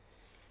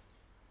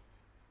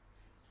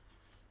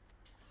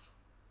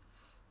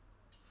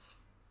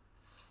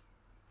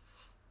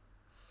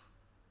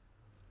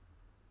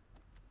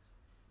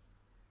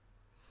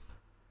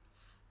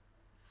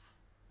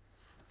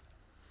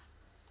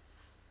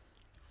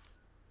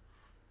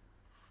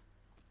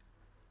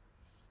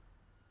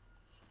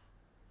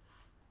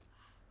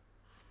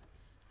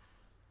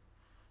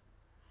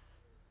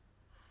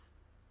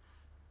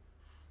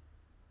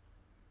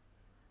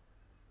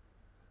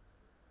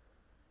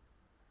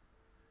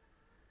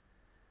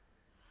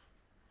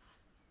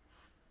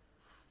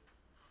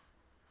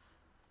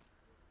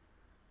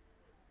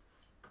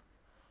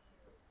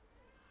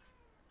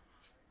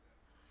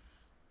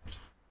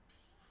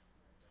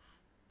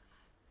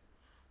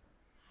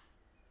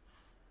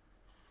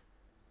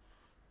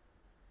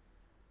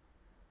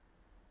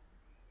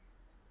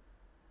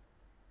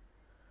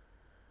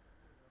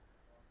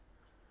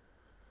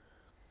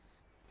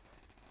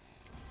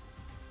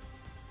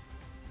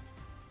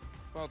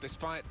 Well,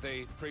 despite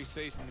the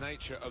pre-season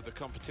nature of the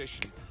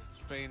competition, it's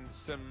been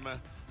some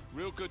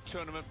real good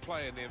tournament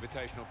play in the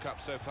Invitational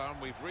Cup so far,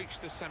 and we've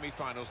reached the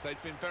semi-finals.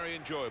 They've been very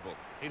enjoyable.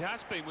 It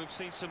has been. We've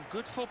seen some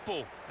good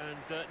football,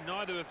 and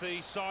neither of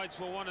these sides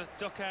will want to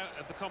duck out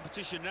of the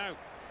competition now.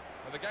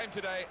 Well, the game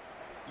today,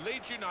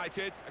 Leeds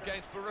United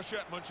against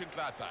Borussia Munchen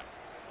Gladbach.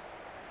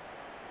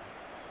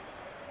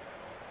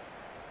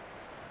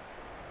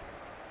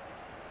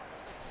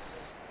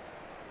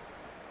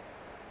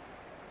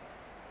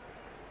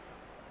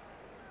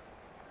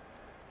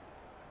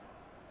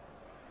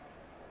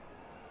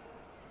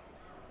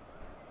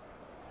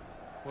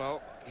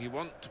 Well, you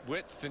want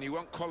width and you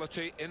want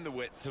quality in the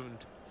width, and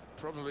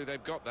probably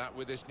they've got that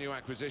with this new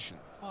acquisition.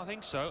 Well, I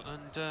think so,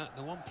 and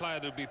the one player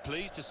that would be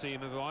pleased to see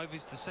him arrive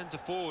is the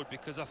centre-forward,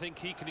 because I think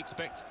he can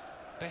expect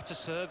better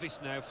service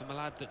now from a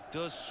lad that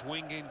does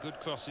swing in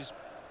good crosses.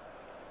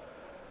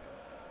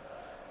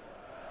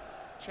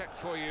 Check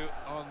for you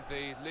on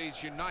the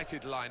Leeds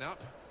United lineup.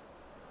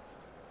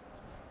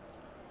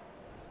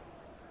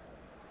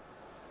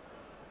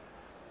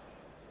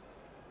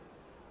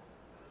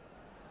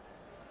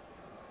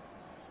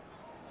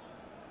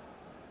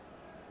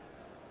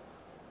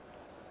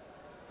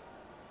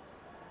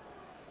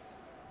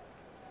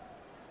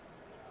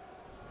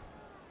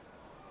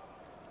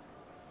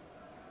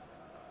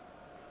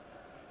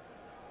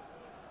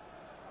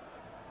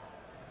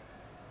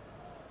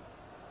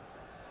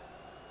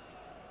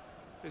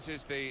 This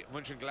is the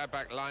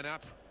Mönchengladbach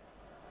lineup.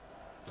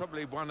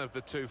 Probably one of the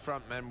two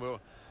front men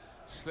will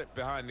slip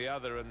behind the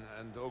other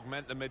and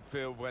augment the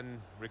midfield when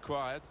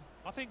required.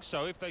 I think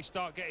so. If they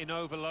start getting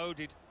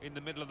overloaded in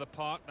the middle of the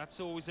park,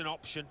 that's always an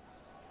option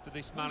for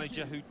this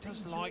manager, who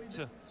does like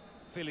to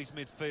fill his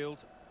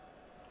midfield.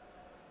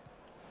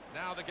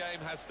 Now the game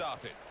has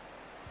started.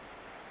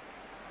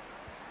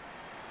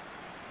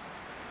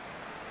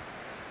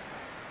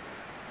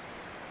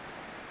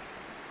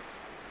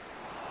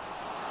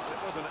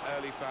 Was an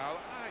early foul.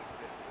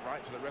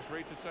 Right for the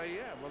referee to say,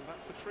 yeah, well,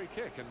 that's a free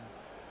kick, and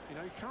you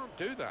know, you can't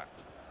do that.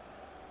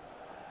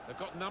 They've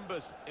got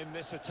numbers in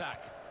this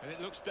attack, and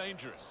it looks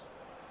dangerous.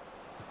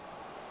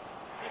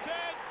 It's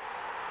in.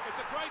 It's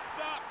a great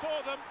start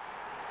for them.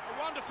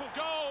 A wonderful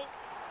goal,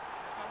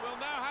 and we'll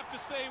now have to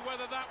see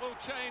whether that will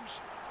change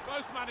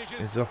both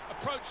managers'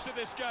 approach to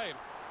this game.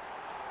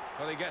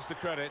 Well, he gets the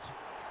credit,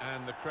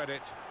 and the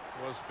credit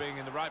was being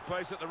in the right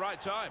place at the right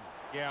time.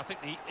 Yeah, I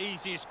think the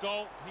easiest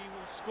goal he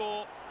will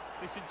score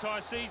this entire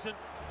season.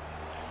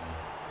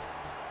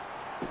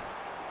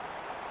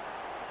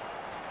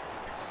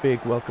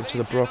 Big welcome to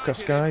the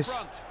broadcast, guys.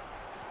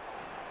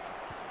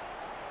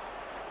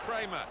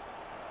 Kramer.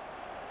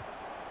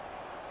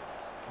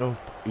 Oh,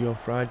 your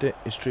Friday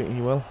is treating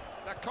you well.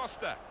 Da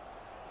Costa.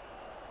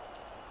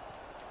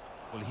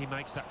 Well, he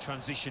makes that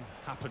transition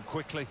happen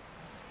quickly.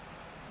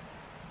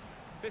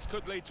 This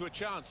could lead to a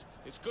chance.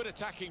 It's good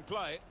attacking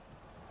play.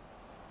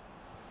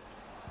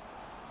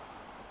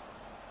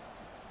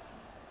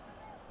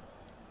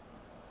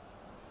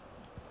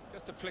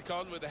 Just to flick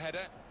on with the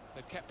header.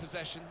 They've kept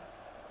possession.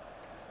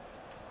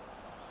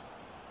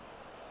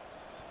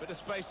 Bit of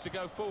space to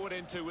go forward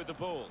into with the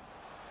ball.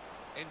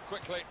 In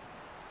quickly.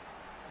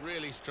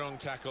 Really strong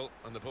tackle,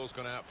 and the ball's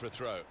gone out for a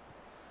throw.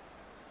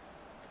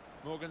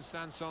 Morgan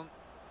Sanson.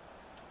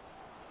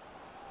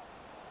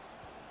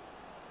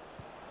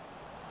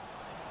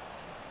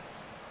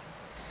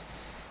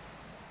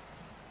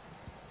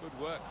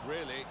 work,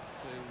 really,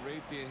 to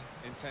read the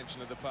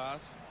intention of the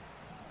pass.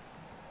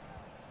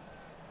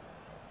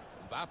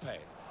 Mbappe.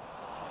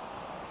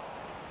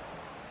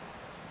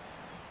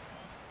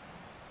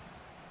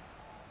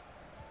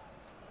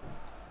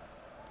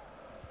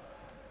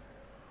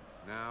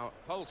 Now,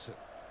 Poulsen.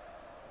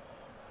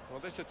 Well,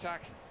 this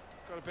attack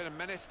has got a bit of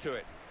menace to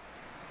it.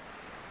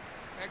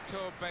 Hector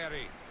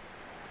Bellerin.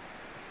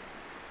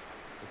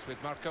 It's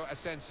with Marco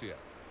Asensio.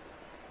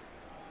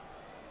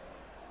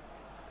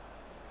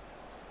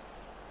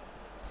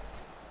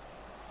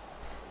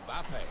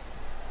 Mbappe.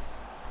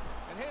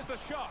 And here's the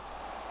shot.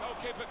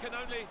 Goalkeeper can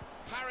only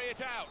parry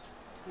it out.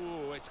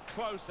 Ooh, it's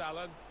close,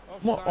 Alan.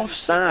 What,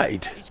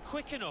 offside? He's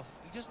quick enough.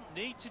 He doesn't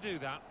need to do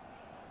that.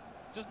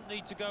 Doesn't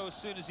need to go as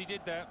soon as he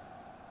did there.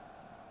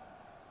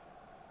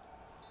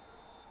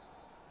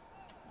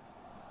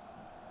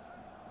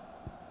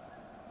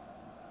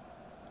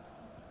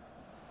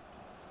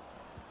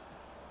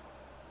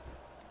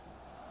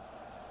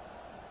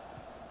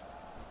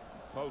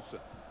 Poulsen.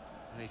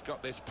 And he's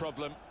got this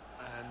problem,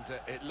 and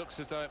it looks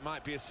as though it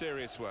might be a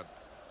serious one.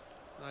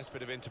 Nice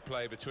bit of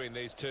interplay between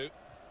these two.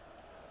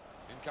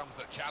 In comes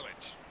the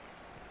challenge.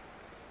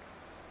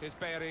 Here's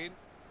Bellerin.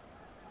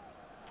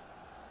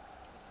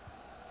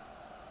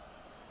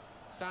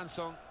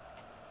 Sanson.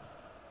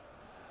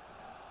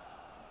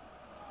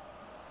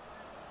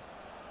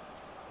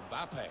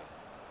 Mbappe.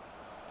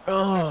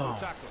 Oh.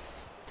 Tackle.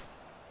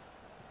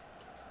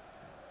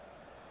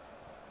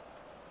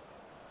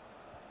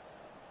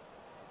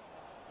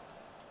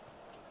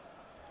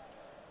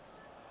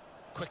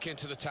 Quick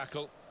into the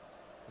tackle,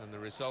 and the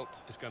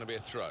result is going to be a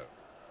throw.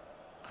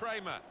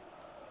 Kramer.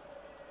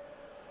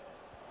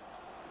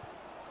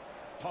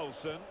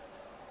 Poulsen.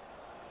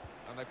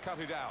 And they've cut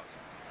it out.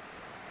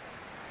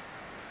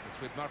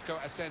 It's with Marco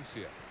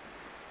Asensio.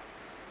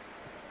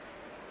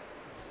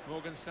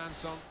 Morgan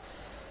Sanson.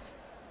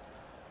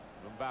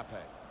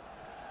 Mbappe.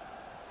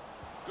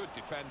 Good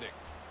defending.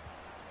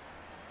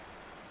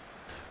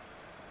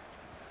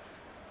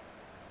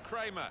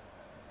 Kramer.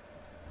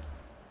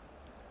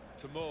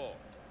 To Moore.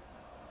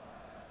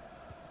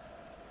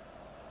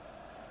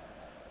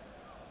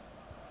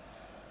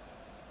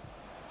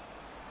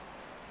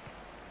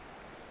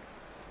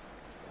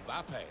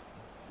 Mbappe.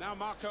 Now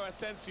Marco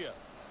Asensio.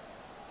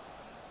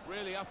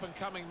 Really up and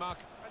coming, Mark.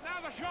 And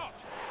now the shot!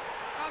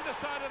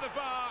 Underside of the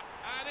bar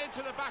and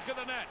into the back of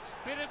the net.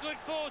 Bit of good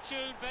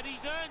fortune, but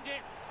he's earned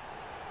it.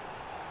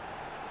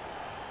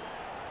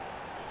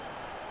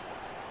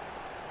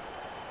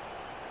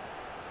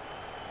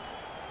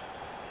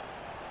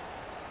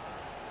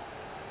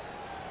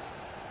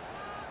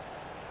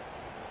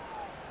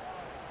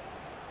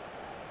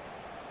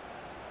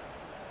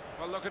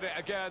 Well, look at it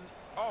again.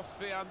 Off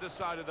the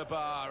underside of the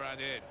bar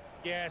and in.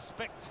 Yeah,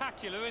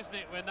 spectacular, isn't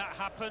it, when that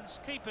happens?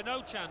 Keeper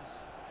no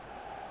chance.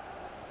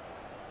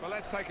 Well,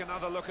 let's take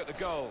another look at the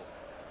goal.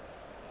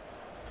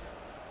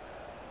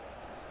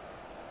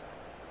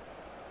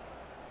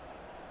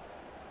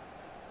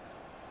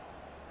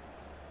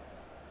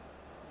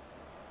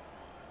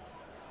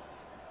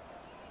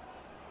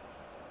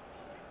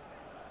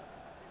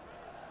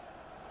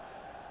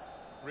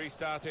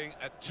 Restarting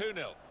at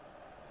 2-0.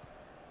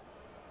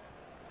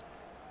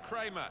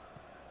 Kramer.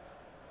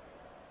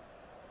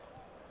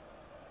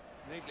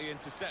 Neatly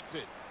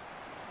intercepted.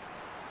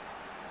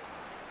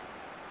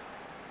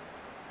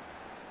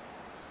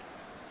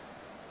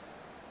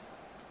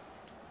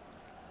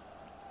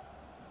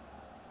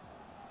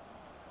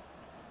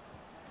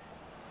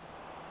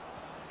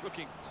 It's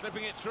looking,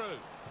 slipping it through.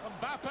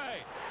 Mbappe.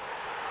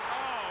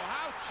 Oh,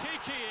 how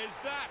cheeky is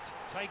that?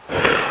 Takes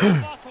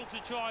a bottle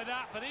to try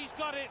that, but he's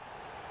got it.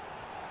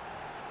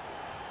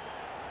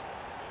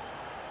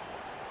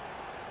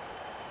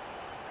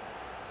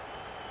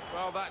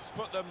 Well, that's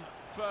put them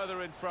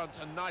further in front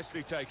and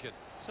nicely taken.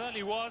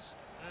 Certainly was,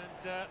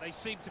 and they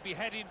seem to be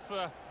heading for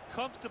a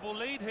comfortable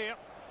lead here.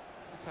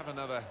 Let's have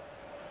another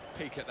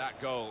peek at that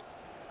goal.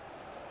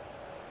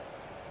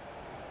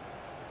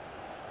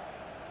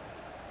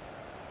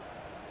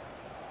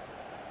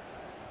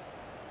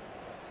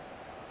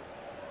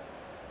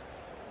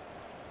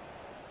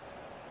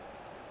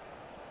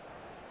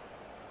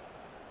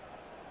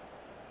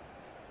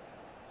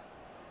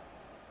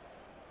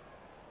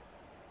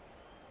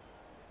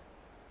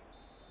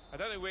 I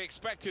don't think we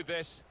expected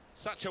this,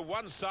 such a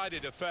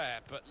one-sided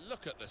affair, but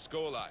look at the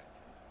scoreline.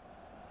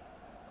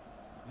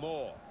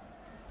 Moore.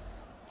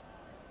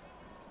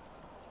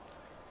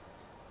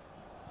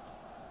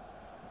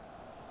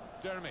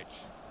 Dermich.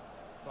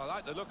 Well, I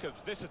like the look of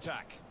this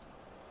attack.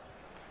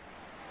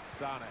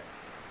 Sane.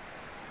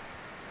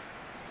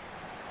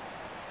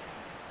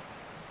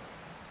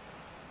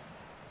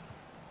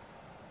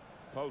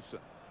 Poulsen.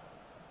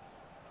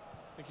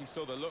 I think he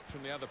saw the look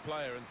from the other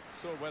player and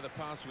saw where the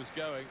pass was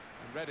going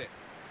and read it.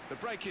 The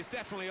break is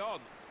definitely on.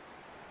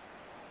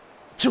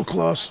 Too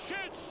close. And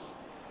shoots!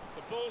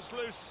 The ball's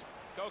loose.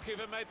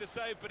 Goalkeeper made the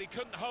save, but he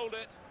couldn't hold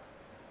it.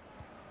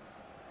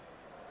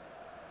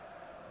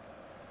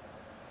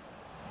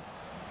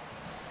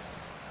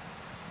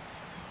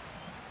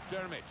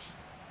 Dermich.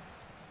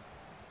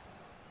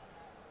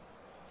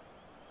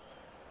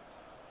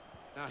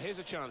 Now here's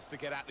a chance to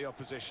get at the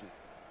opposition.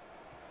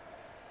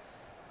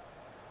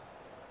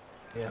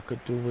 Yeah, I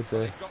could do with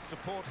the... He's got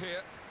support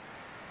here.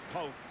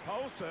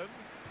 Poulsen,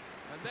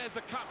 and there's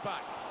the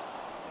cutback.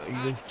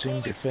 Youth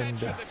team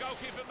defender. The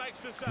goalkeeper makes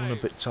the save. I'm a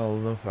bit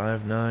taller than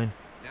 5'9". Now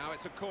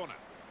it's a corner.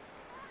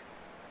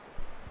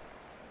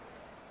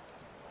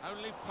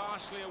 Only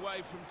partially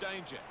away from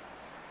danger.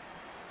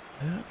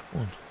 That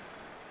one.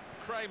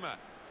 Kramer.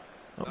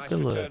 Not Nice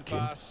good return looking.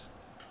 pass.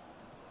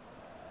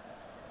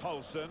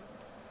 Poulsen.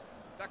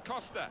 Da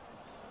Costa.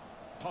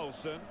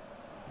 Poulsen.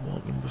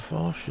 What number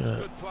 4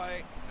 shirt? Good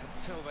play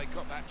until they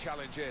got that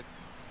challenge in.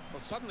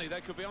 Well, suddenly they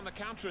could be on the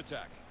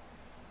counter-attack.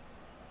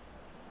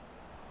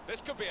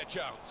 This could be a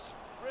chance.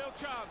 Real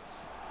chance.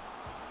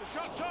 The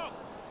shot's on.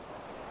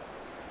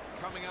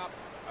 Coming up,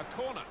 a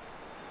corner.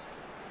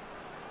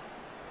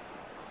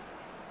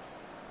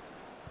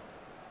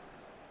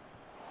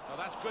 Oh,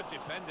 that's good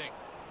defending.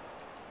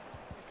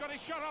 He's got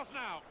his shot off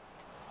now.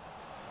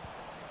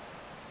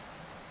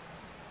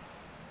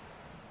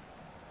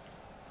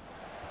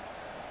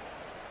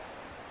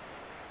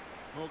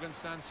 Morgan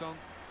Sanson.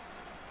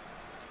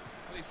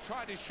 Well, he's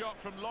tried his shot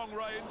from long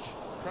range.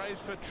 Praise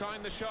for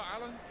trying the shot,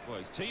 Alan. Well,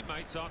 his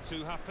teammates aren't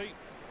too happy.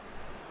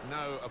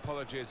 No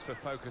apologies for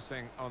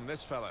focusing on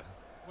this fella.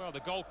 Well,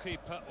 the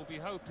goalkeeper will be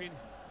hoping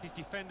his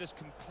defenders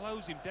can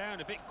close him down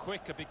a bit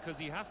quicker, because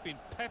he has been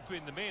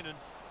peppering them in and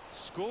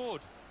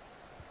scored.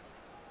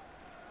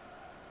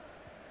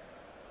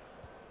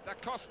 Da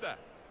Costa.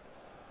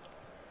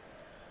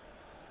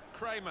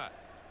 Kramer.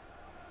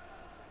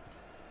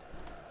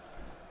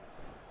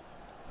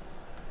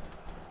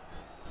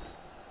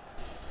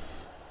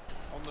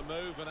 On the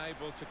move and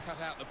able to cut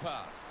out the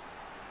pass.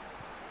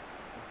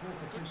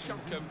 Good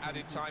chunk of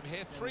added time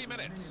here, 3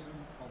 minutes.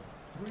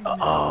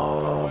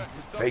 Oh,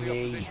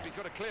 thingy. He's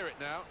got to clear it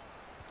now.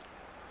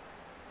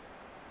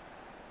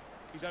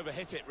 He's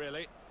overhit it,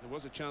 really. There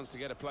was a chance to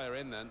get a player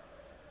in then.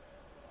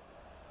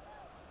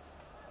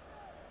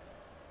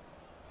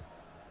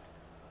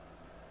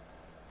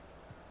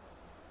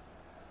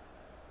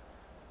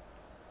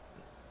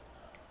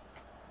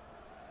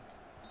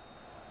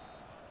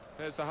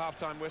 There's the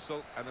half-time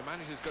whistle, and the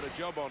manager's got a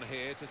job on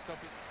here to stop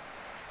it.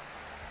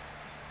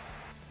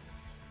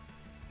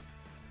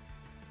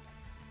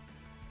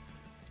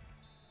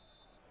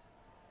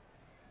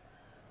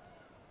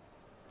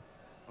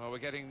 Well, we're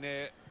getting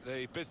near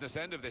the business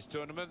end of this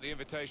tournament, the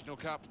Invitational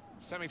Cup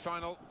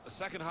semi-final, the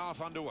second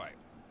half underway.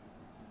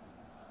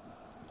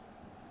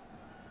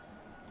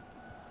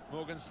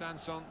 Morgan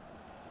Sanson.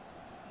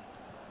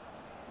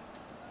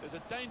 There's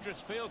a dangerous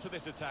feel to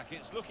this attack.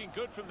 It's looking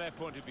good from their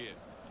point of view.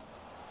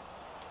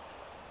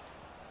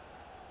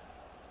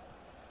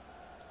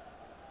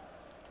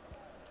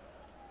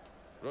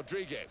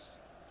 Rodriguez.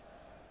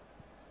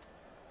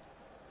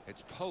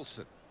 It's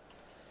Poulsen.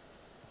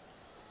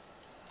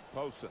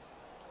 Poulsen.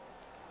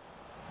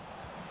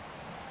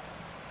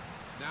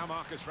 Now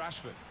Marcus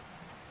Rashford.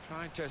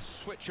 Trying to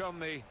switch on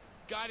the...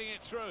 guiding it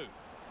through.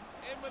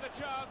 In with a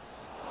chance.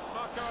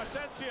 Marco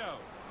Asensio.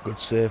 Good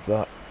save,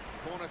 that.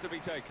 Corner to be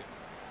taken.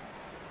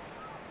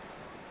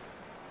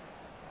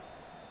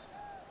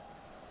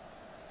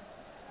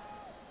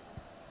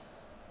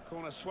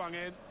 Corner swung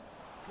in.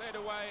 Cleared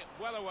away,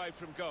 well away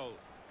from goal.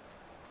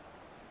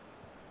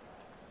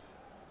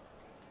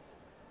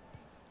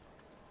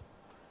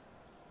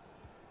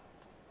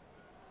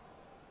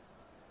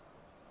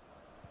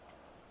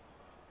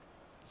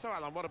 So,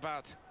 Alan, what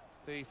about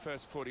the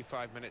first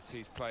 45 minutes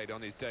he's played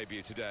on his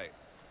debut today?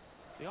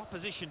 The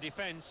opposition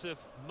defence have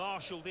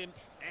marshalled him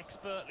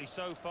expertly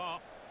so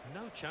far.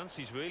 No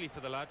chances really for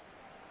the lad.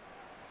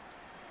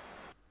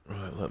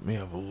 Right, let me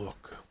have a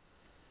look.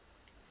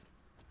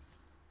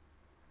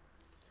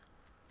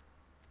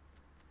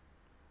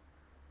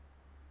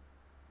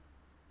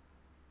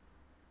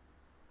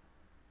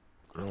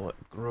 Gonna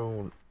let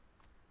Grown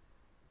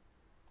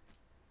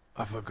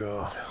have a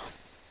go.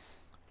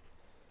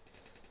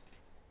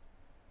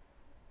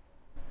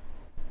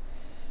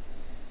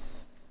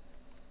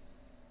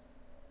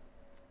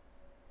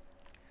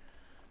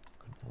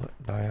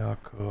 Let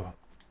Nyako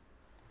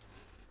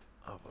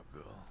have a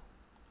go.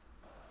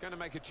 He's going to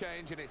make a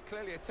change, and it's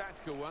clearly a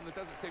tactical one. There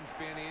doesn't seem to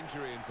be any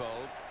injury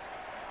involved.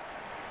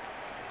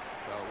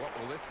 Well, what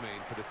will this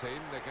mean for the team?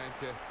 They're going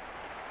to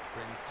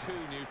bring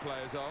 2 new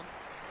players on.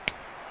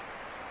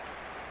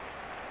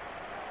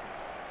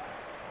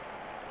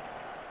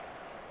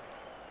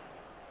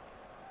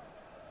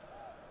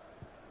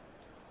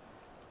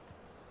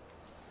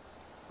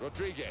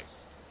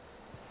 Rodriguez.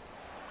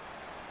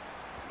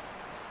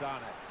 Sane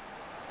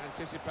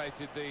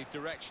anticipated the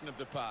direction of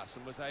the pass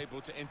and was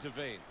able to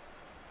intervene.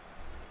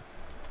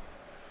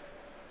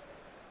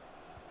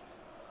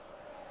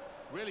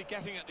 Really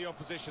getting at the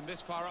opposition this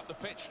far up the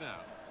pitch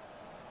now.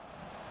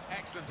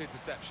 Excellent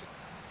interception.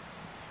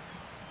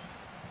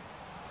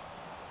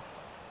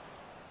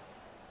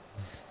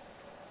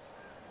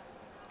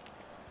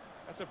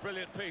 That's a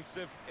brilliant piece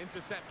of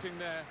intercepting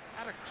there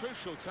at a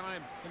crucial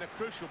time in a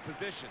crucial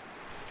position.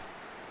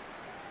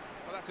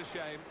 Well, that's a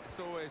shame. It's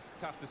always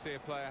tough to see a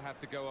player have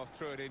to go off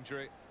through an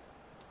injury.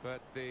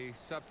 But the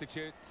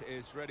substitute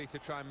is ready to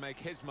try and make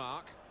his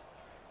mark.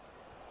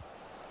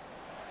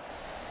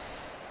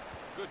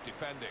 Good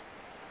defending.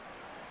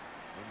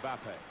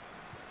 Mbappe.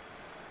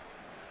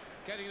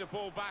 Getting the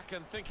ball back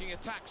and thinking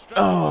attack straight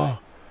away.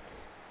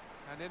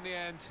 And in the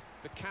end,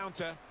 the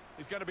counter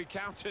is going to be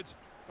countered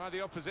by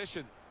the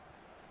opposition.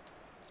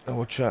 Oh,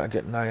 we'll try to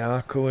get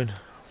Nyarko in.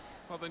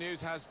 Well, the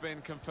news has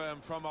been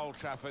confirmed from Old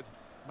Trafford.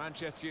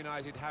 Manchester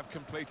United have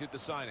completed the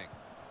signing.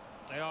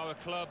 They are a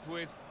club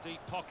with deep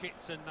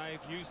pockets, and they've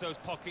used those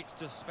pockets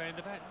to spend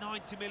about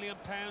 £90 million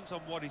on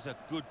what is a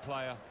good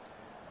player.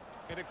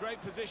 In a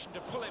great position to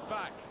pull it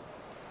back.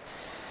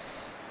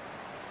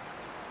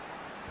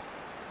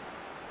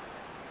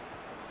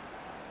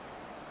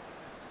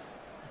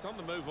 He's on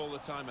the move all the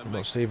time. And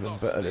What's even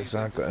better is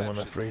I got him on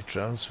a free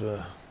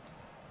transfer.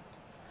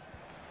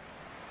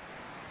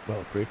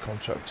 Well,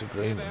 pre-contract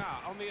agreement. Here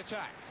they are on the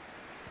attack.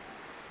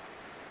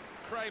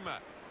 Kramer.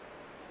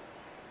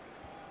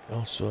 He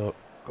also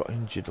got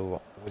injured a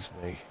lot with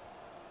me.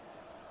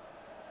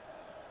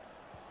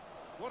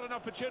 What an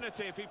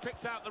opportunity if he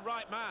picks out the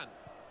right man.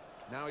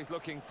 Now he's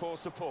looking for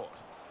support.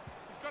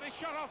 He's got his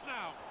shot off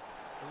now.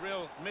 A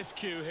real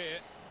miscue here.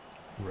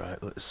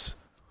 Right, let's...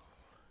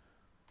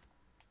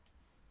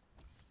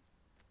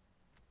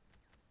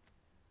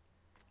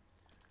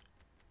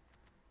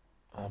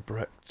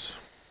 Albrecht.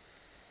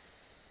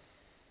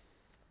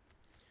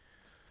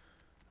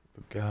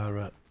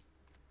 Bagara.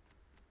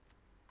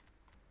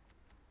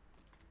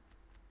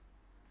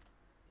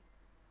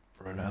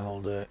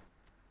 Ronaldo.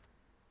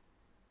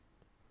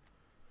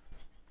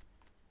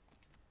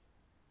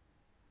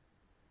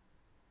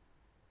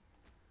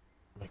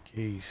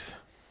 McKeith.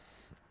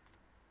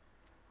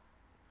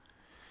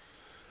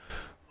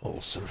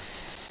 Olsen.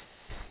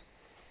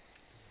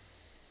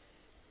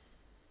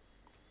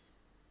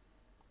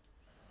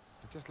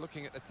 Just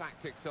looking at the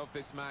tactics of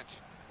this match,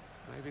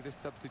 maybe this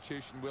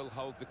substitution will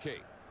hold the key.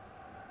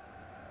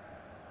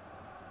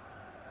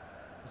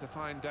 It's a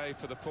fine day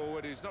for the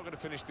forward, who's not going to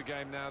finish the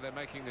game now. They're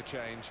making the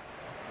change,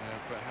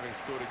 but having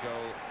scored a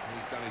goal,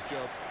 he's done his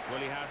job. Well,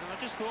 he has, and I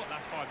just thought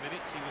last 5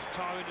 minutes he was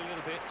tiring a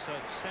little bit, so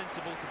it's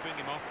sensible to bring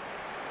him off.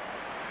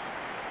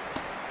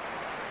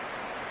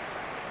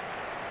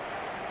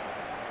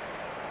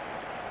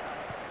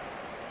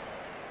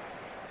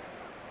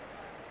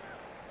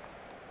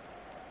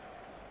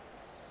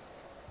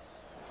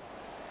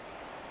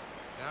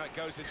 Now it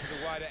goes into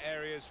the wider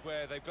areas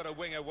where they've got a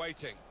winger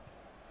waiting.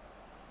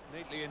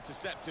 Neatly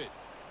intercepted.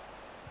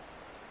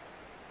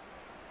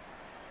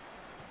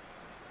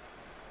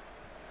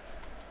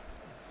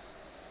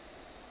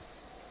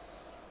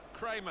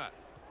 Kramer.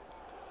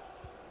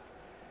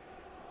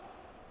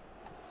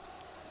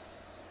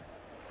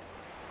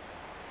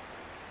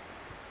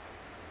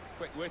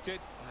 Quick-witted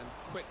and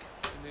quick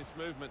in his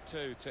movement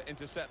too to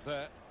intercept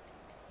there.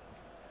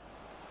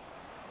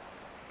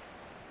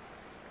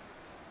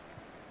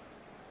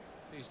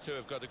 These two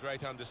have got a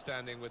great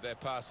understanding with their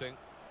passing.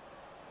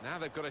 Now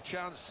they've got a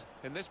chance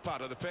in this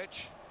part of the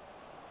pitch.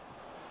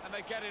 And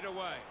they get it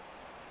away.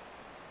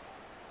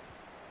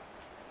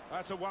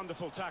 That's a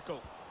wonderful tackle.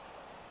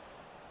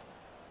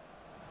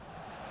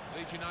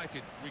 Leeds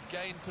United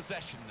regain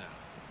possession now.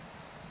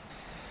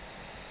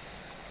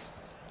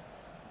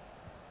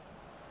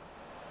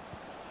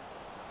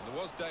 And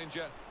there was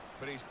danger,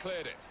 but he's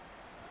cleared it.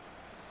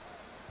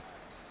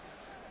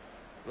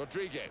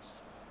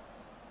 Rodriguez.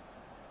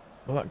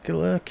 Well, that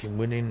Gillerkin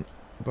winning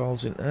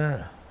balls in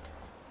there.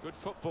 Good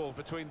football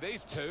between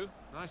these two.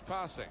 Nice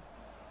passing.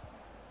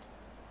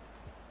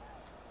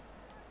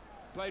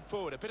 Played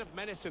forward, a bit of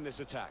menace in this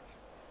attack.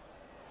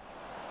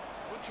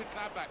 Munchen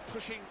Gladbach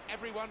pushing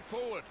everyone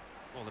forward.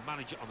 Well, the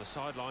manager on the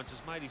sidelines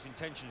has made his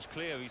intentions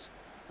clear. He's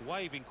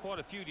waving quite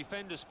a few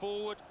defenders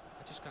forward.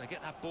 They're just going to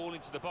get that ball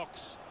into the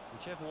box,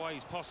 whichever way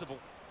is possible.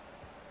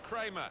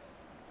 Kramer.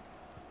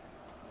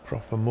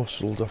 Proper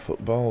muscled a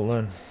football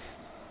then.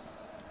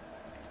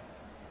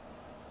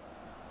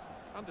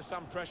 Under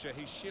some pressure,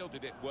 he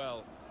shielded it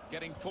well.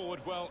 Getting forward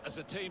well as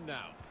a team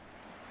now.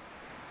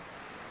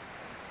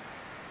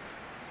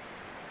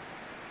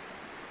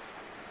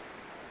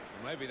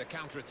 Maybe the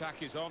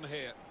counter-attack is on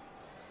here.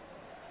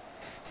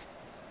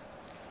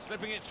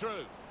 Slipping it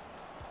through.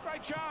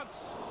 Great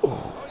chance!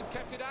 Oh, he's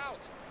kept it out.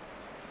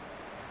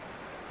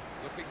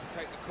 Looking to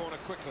take the corner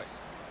quickly.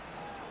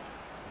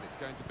 And it's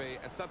going to be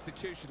a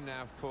substitution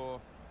now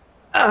for...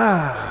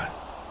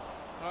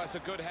 Oh, it's a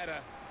good header,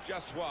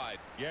 just wide.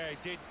 Yeah, he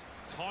did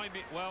time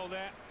it well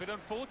there. Bit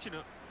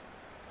unfortunate.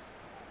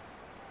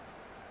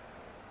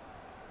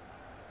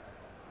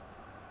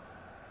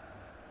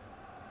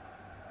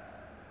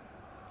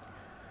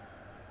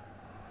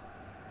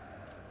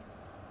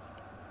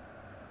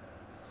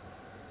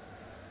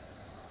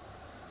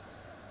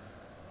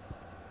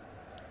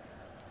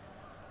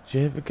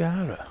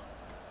 Bagara.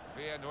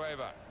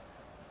 Villanueva.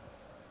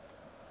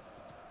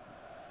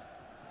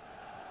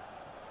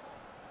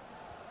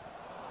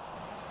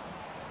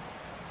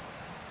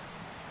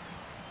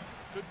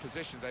 Good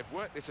position. They've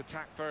worked this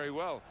attack very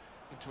well.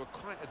 into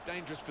quite a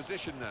dangerous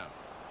position now.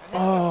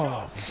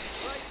 Oh!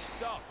 Great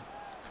stop.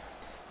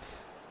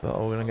 But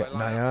we're going to get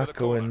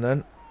Nyarko in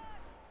then.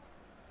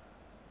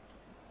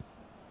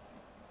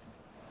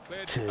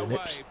 Cleared away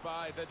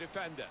by the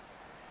defender.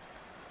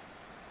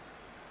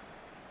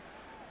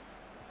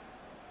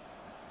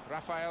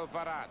 Rafael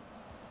Varane.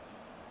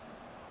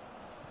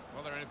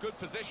 Well, they're in a good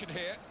position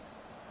here.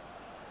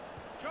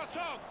 Shot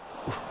on!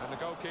 And the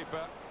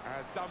goalkeeper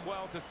has done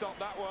well to stop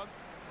that one.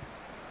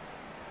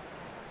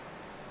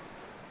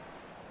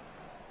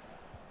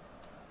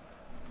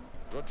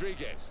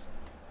 Rodriguez.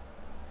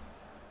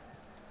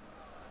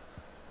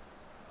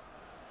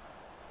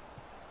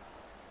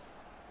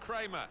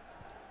 Kramer.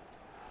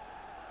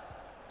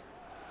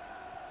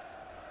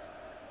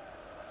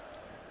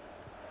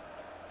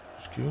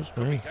 Excuse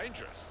me.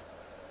 Dangerous.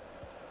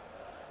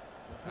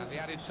 And the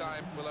added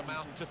time will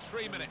amount to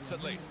 3 minutes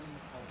at least.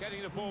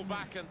 Getting the ball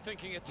back and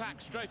thinking attack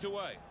straight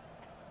away.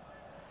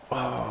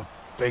 Oh,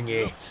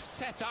 Thingy.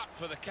 Set up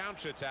for the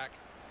counter-attack,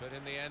 but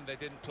in the end they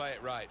didn't play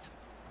it right.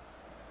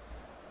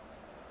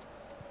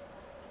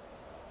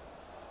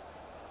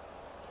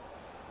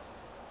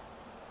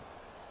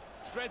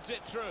 Threads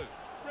it through.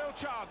 Real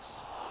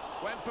chance.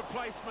 Went for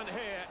placement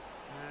here,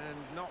 and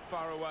not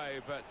far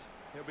away, but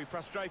he'll be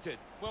frustrated.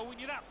 Well, when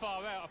you're that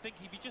far out, I think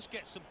if you just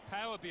get some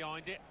power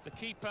behind it, the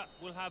keeper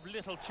will have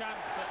little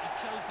chance, but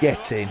he chose to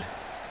get in.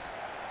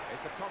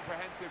 It's a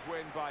comprehensive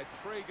win by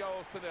 3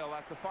 goals to 0.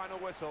 That's the final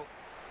whistle.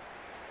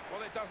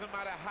 Well, it doesn't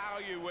matter how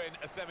you win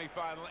a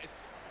semi-final.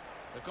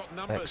 They've got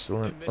numbers.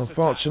 Excellent. In this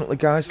Unfortunately,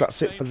 guys,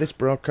 that's it for this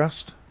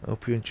broadcast. I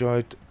hope you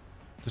enjoyed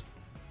the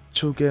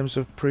 2 games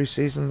of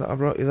pre-season that I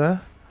brought you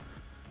there.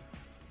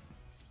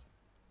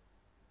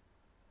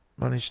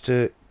 Managed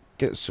to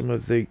get some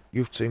of the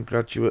youth team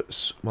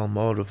graduates, well,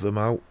 more of them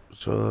out,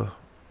 so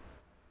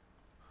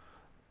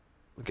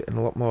we're getting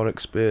a lot more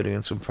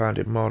experience and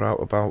finding more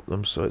out about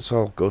them, so it's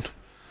all good.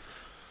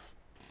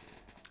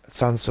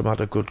 Sansom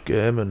had a good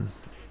game, and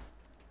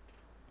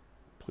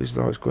please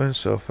know how it's going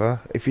so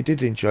far. If you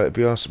did enjoy it, it'd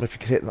be awesome if you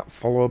could hit that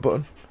follow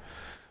button,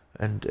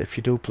 and if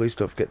you do, please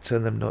don't forget to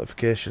turn them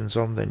notifications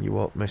on, then you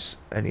won't miss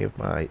any of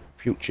my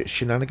future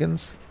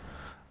shenanigans.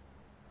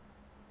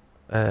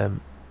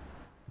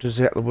 Just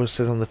exactly what it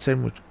says on the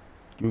tin.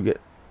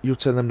 You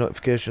turn them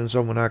notifications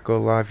on. When I go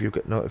live, you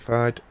get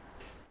notified.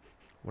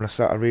 When I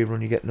start a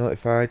rerun, you get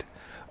notified.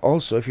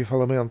 Also, if you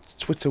follow me on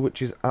Twitter,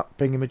 which is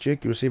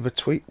 @FINGEYMAJIG, you receive a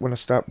tweet when I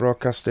start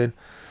broadcasting.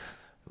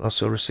 You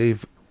also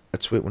receive a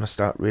tweet when I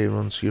start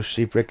reruns. You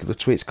receive regular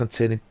tweets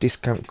containing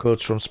discount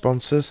codes from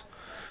sponsors.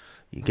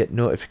 You get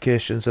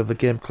notifications of the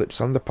game clips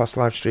and the past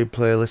live stream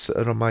playlists that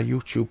are on my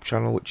YouTube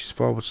channel, which is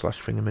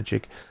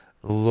 /FINGEYMAJIG.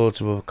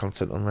 Loads of other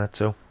content on there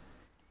too.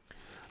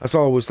 As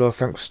always though,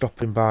 thanks for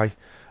stopping by.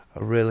 I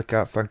really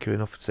can't thank you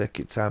enough for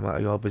taking time out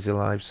of your busy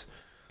lives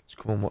to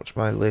come and watch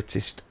my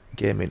latest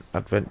gaming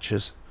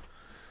adventures.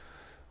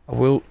 I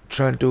will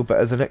try and do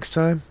better the next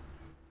time.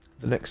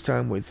 The next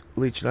time with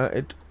Leeds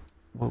United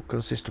will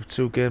consist of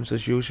 2 games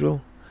as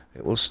usual.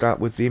 It will start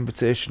with the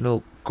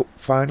Invitational Cup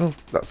final.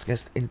 That's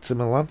against Inter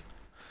Milan.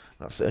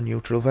 That's at a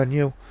neutral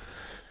venue.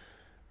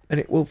 And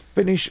it will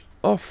finish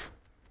off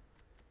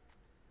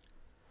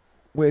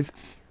with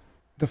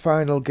the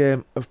final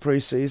game of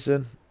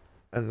pre-season,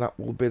 and that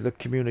will be the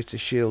Community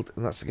Shield,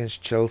 and that's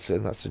against Chelsea,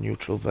 and that's a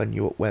neutral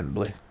venue at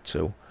Wembley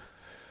too.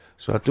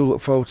 So I do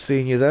look forward to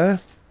seeing you there.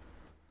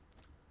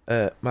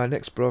 My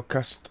next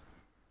broadcast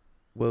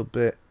will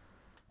be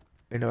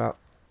in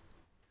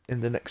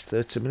the next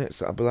 30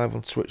 minutes. I'll be live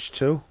on Twitch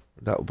too.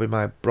 That will be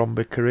my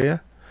Bromby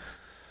career.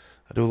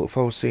 I do look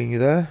forward to seeing you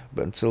there,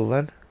 but until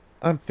then,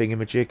 I'm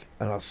FINGEYMAJIG,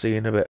 and I'll see you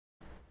in a bit.